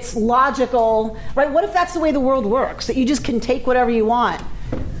to its logical, right? What if that's the way the world works? That you just can take whatever you want,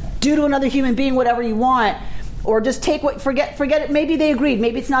 do to another human being whatever you want, or just take forget it. Maybe they agreed.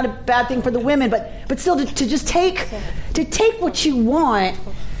 Maybe it's not a bad thing for the women, but still to just take what you want.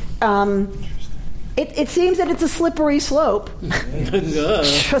 It seems that it's a slippery slope.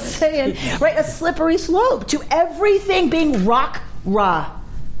 Just saying, right? A slippery slope to everything being rock ra,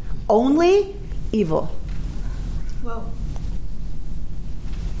 only evil. Well,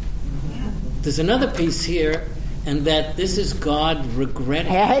 there's another piece here, and that this is God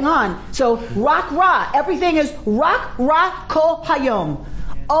regretting. Hang on. So rock ra, everything is rock ra kol hayom,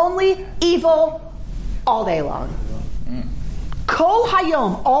 only evil all day long. Kol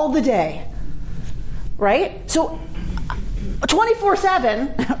hayom, all the day. Right? So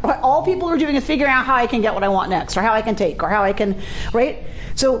 24/7, all people are doing is figuring out how I can get what I want next, or how I can take, or how I can, right?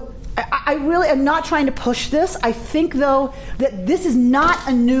 So I really am not trying to push this. I think, though, that this is not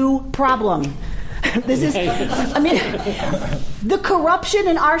a new problem. This is, I mean, the corruption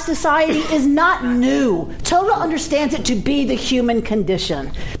in our society is not new. Torah understands it to be the human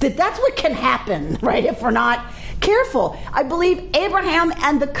condition. That's what can happen, right, if we're not careful. I believe Abraham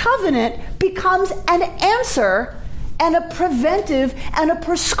and the covenant becomes an answer and a preventive and a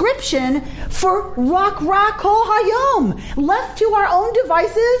prescription for rak ra kol hayom. Left to our own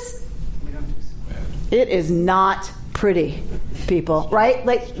devices, it is not pretty, people, right?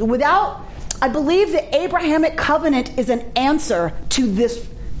 Like, without, I believe the Abrahamic covenant is an answer to this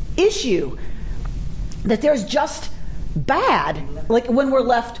issue, that there's just bad, like when we're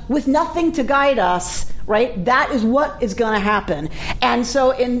left with nothing to guide us, right? That is what is going to happen. And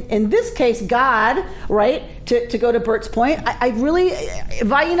so in this case, God, right, to go to Bert's point, I really,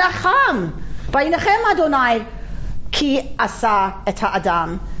 Vayinachem Adonai ki asa et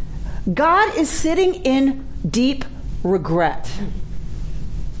ha'adam. God is sitting in deep regret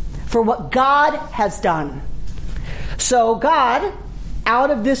for what God has done. So God, out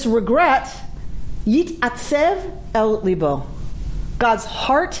of this regret, yit'atzev el libo. God's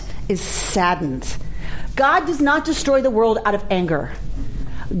heart is saddened. God does not destroy the world out of anger.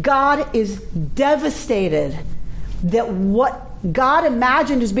 God is devastated that what God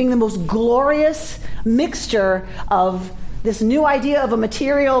imagined as being the most glorious mixture of this new idea of a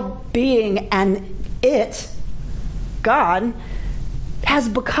material being and it, God, has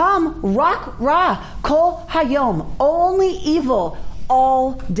become rak ra kol hayom, only evil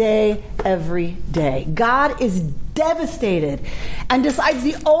all day, every day. God is devastated and decides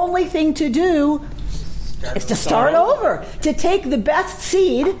the only thing to do is to start over, to take the best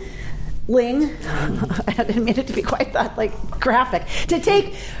seedling. I didn't mean it to be quite that graphic. To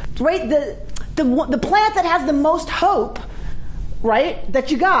take, right, the plant that has the most hope, right,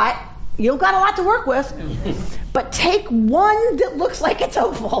 that you've got a lot to work with, but take one that looks like it's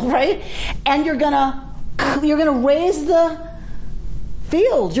hopeful, right, and you're gonna raise the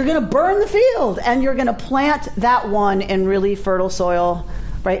field, you're gonna burn the field, and you're gonna plant that one in really fertile soil,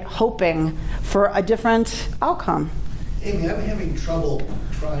 right, hoping for a different outcome. Amy, I'm having trouble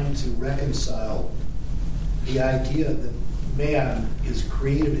trying to reconcile the idea that man is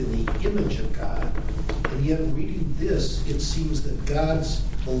created in the image of God, and yet reading this, it seems that God's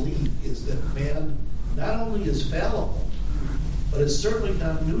belief is that man not only is fallible, but is certainly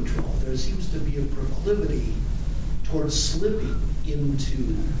not neutral. There seems to be a proclivity towards slipping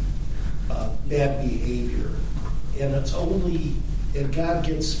into bad behavior, and it's only, and God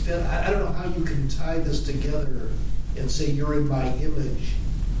gets fed. I don't know how you can tie this together and say you're in my image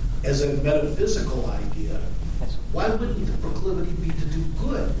as a metaphysical idea. Why wouldn't the proclivity be to do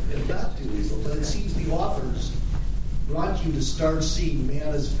good and not do evil? But it seems the authors want you to start seeing man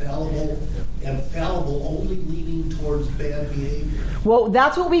as fallible, and fallible only leaning towards bad behavior. Well,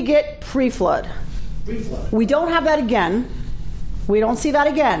 that's what we get pre-flood. Pre-flood. We don't have that again. We don't see that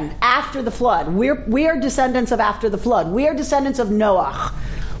again after the flood. We are descendants of after the flood. We are descendants of Noah.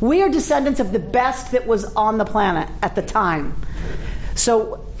 We are descendants of the best that was on the planet at the time.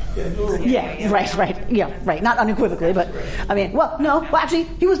 So, yeah, right. Not unequivocally, but I mean, actually,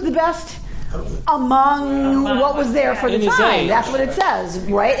 he was the best among what was there for the time. That's what it says,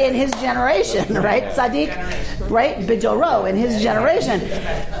 right? In his generation, right? Tzaddik, right? Bidoro, in his generation.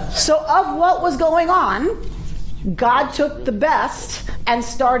 So of what was going on, God took the best and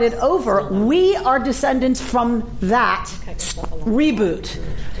started over. We are descendants from that reboot.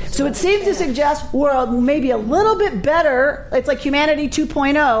 So it seems to suggest we're maybe a little bit better. It's like humanity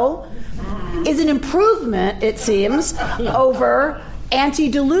 2.0 is an improvement, it seems, over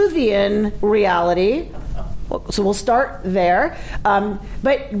antediluvian reality. So we'll start there.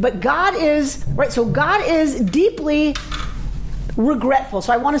 But God is, right, so God is deeply regretful.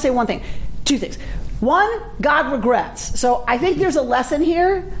 So I want to say one thing, two things. One, God regrets. So I think there's a lesson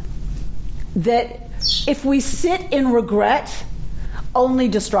here that if we sit in regret, only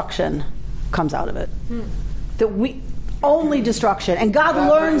destruction comes out of it. That only destruction. And God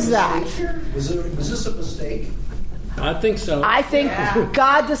learns that. Was this a mistake? I think so. I think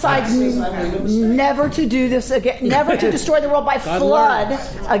God decides never to do this again, never to destroy the world by flood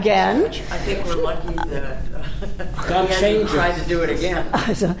again. I think we're lucky that God he hasn't tried to do it again. God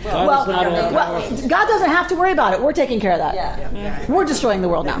doesn't have to worry about it. We're taking care of that. Yeah. We're destroying the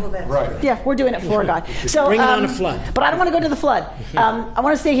world now. Right. Yeah, we're doing it for God. So Bring on a flood. But I don't want to go to the flood. I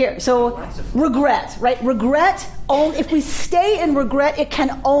want to stay here. So regret, right? Regret. If we stay in regret, it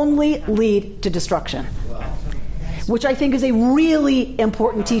can only lead to destruction. Which I think is a really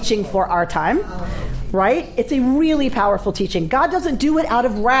important teaching for our time, right? It's a really powerful teaching. God doesn't do it out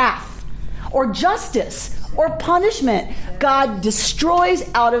of wrath or justice or punishment. God destroys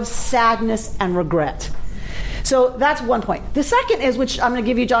out of sadness and regret. So that's one point. The second is, which I'm going to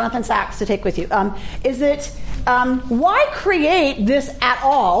give you Jonathan Sacks to take with you, is that why create this at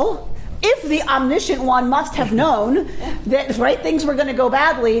all? If the omniscient one must have known that things were going to go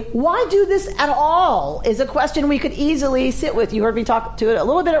badly, why do this at all is a question we could easily sit with. You heard me talk to it a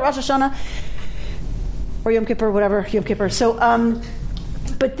little bit at Rosh Hashanah or Yom Kippur, whatever, Yom Kippur. So,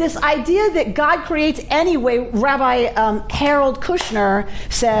 but this idea that God creates anyway, Rabbi Harold Kushner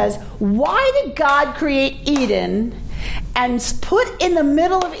says, why did God create Eden and put in the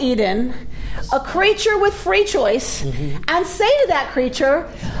middle of Eden a creature with free choice and say to that creature,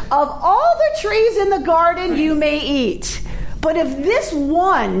 of all the trees in the garden you may eat, but if this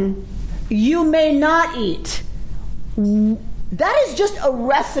one you may not eat? That is just a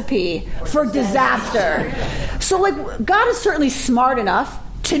recipe for disaster. So God is certainly smart enough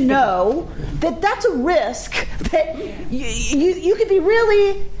to know that that's a risk that you could be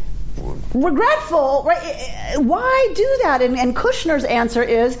really regretful, right? Why do that? And Kushner's answer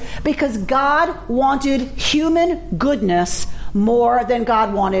is because God wanted human goodness more than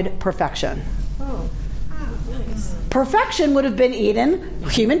God wanted perfection. Nice. Perfection would have been Eden,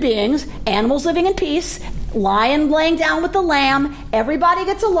 human beings, animals living in peace, lion laying down with the lamb, everybody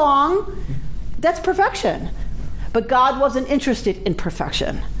gets along. That's perfection. But God wasn't interested in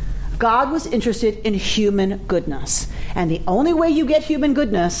perfection. God was interested in human goodness. And the only way you get human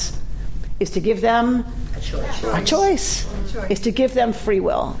goodness is to give them a choice. Is to give them free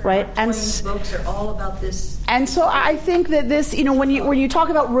will, right? And books are all about this. And so I think that this, when you talk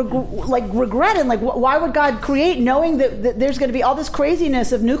about regret and why would God create knowing that there's going to be all this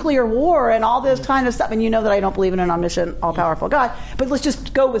craziness of nuclear war and all this kind of stuff, and you know that I don't believe in an omniscient, all-powerful God, but let's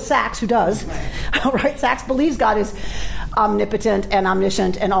just go with Sacks, who does, right? Sacks believes God is omnipotent and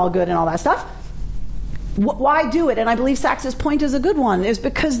omniscient and all good and all that stuff. Why do it? And I believe Sachs's point is a good one, is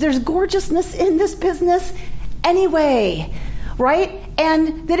because there's gorgeousness in this business anyway, right?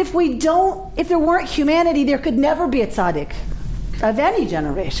 And that if there weren't humanity, there could never be a tzaddik of any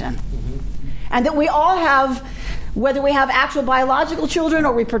generation. And that we all have, whether we have actual biological children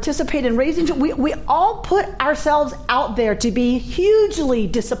or we participate in raising children, we all put ourselves out there to be hugely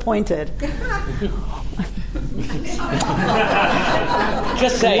disappointed.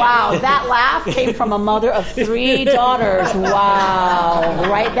 Just say. Wow, that laugh came from a mother of 3 daughters. Wow,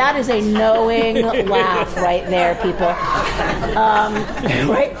 right? That is a knowing laugh right there, people.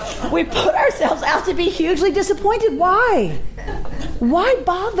 Right? We put ourselves out to be hugely disappointed. Why? Why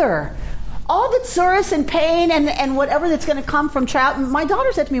bother? All the tsuris and pain and whatever that's going to come from child. My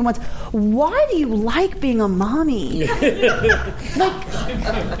daughter said to me once, "Why do you like being a mommy?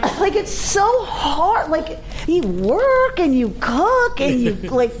 like it's so hard. Like you work and you cook and you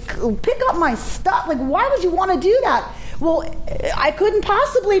pick up my stuff. Like why would you want to do that?" Well, I couldn't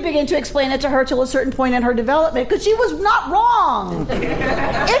possibly begin to explain it to her till a certain point in her development because she was not wrong.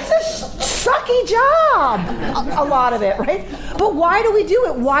 It's a sucky job, a lot of it, right? But why do we do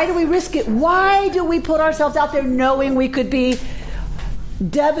it? Why do we risk it? Why do we put ourselves out there knowing we could be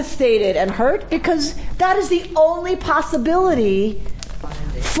devastated and hurt? Because that is the only possibility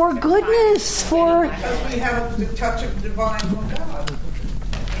for goodness, because we have the touch of divine from God.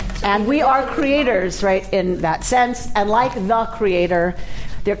 And we are creators, right, in that sense. And like the creator,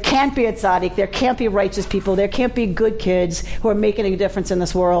 there can't be a tzaddik, there can't be righteous people, there can't be good kids who are making a difference in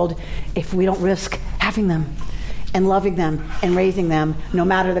this world if we don't risk having them and loving them and raising them, no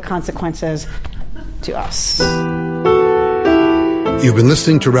matter the consequences to us. You've been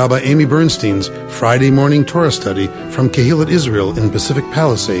listening to Rabbi Amy Bernstein's Friday morning Torah study from Kehillat Israel in Pacific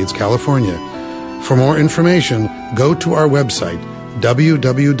Palisades, California. For more information, go to our website, www.ourki.org.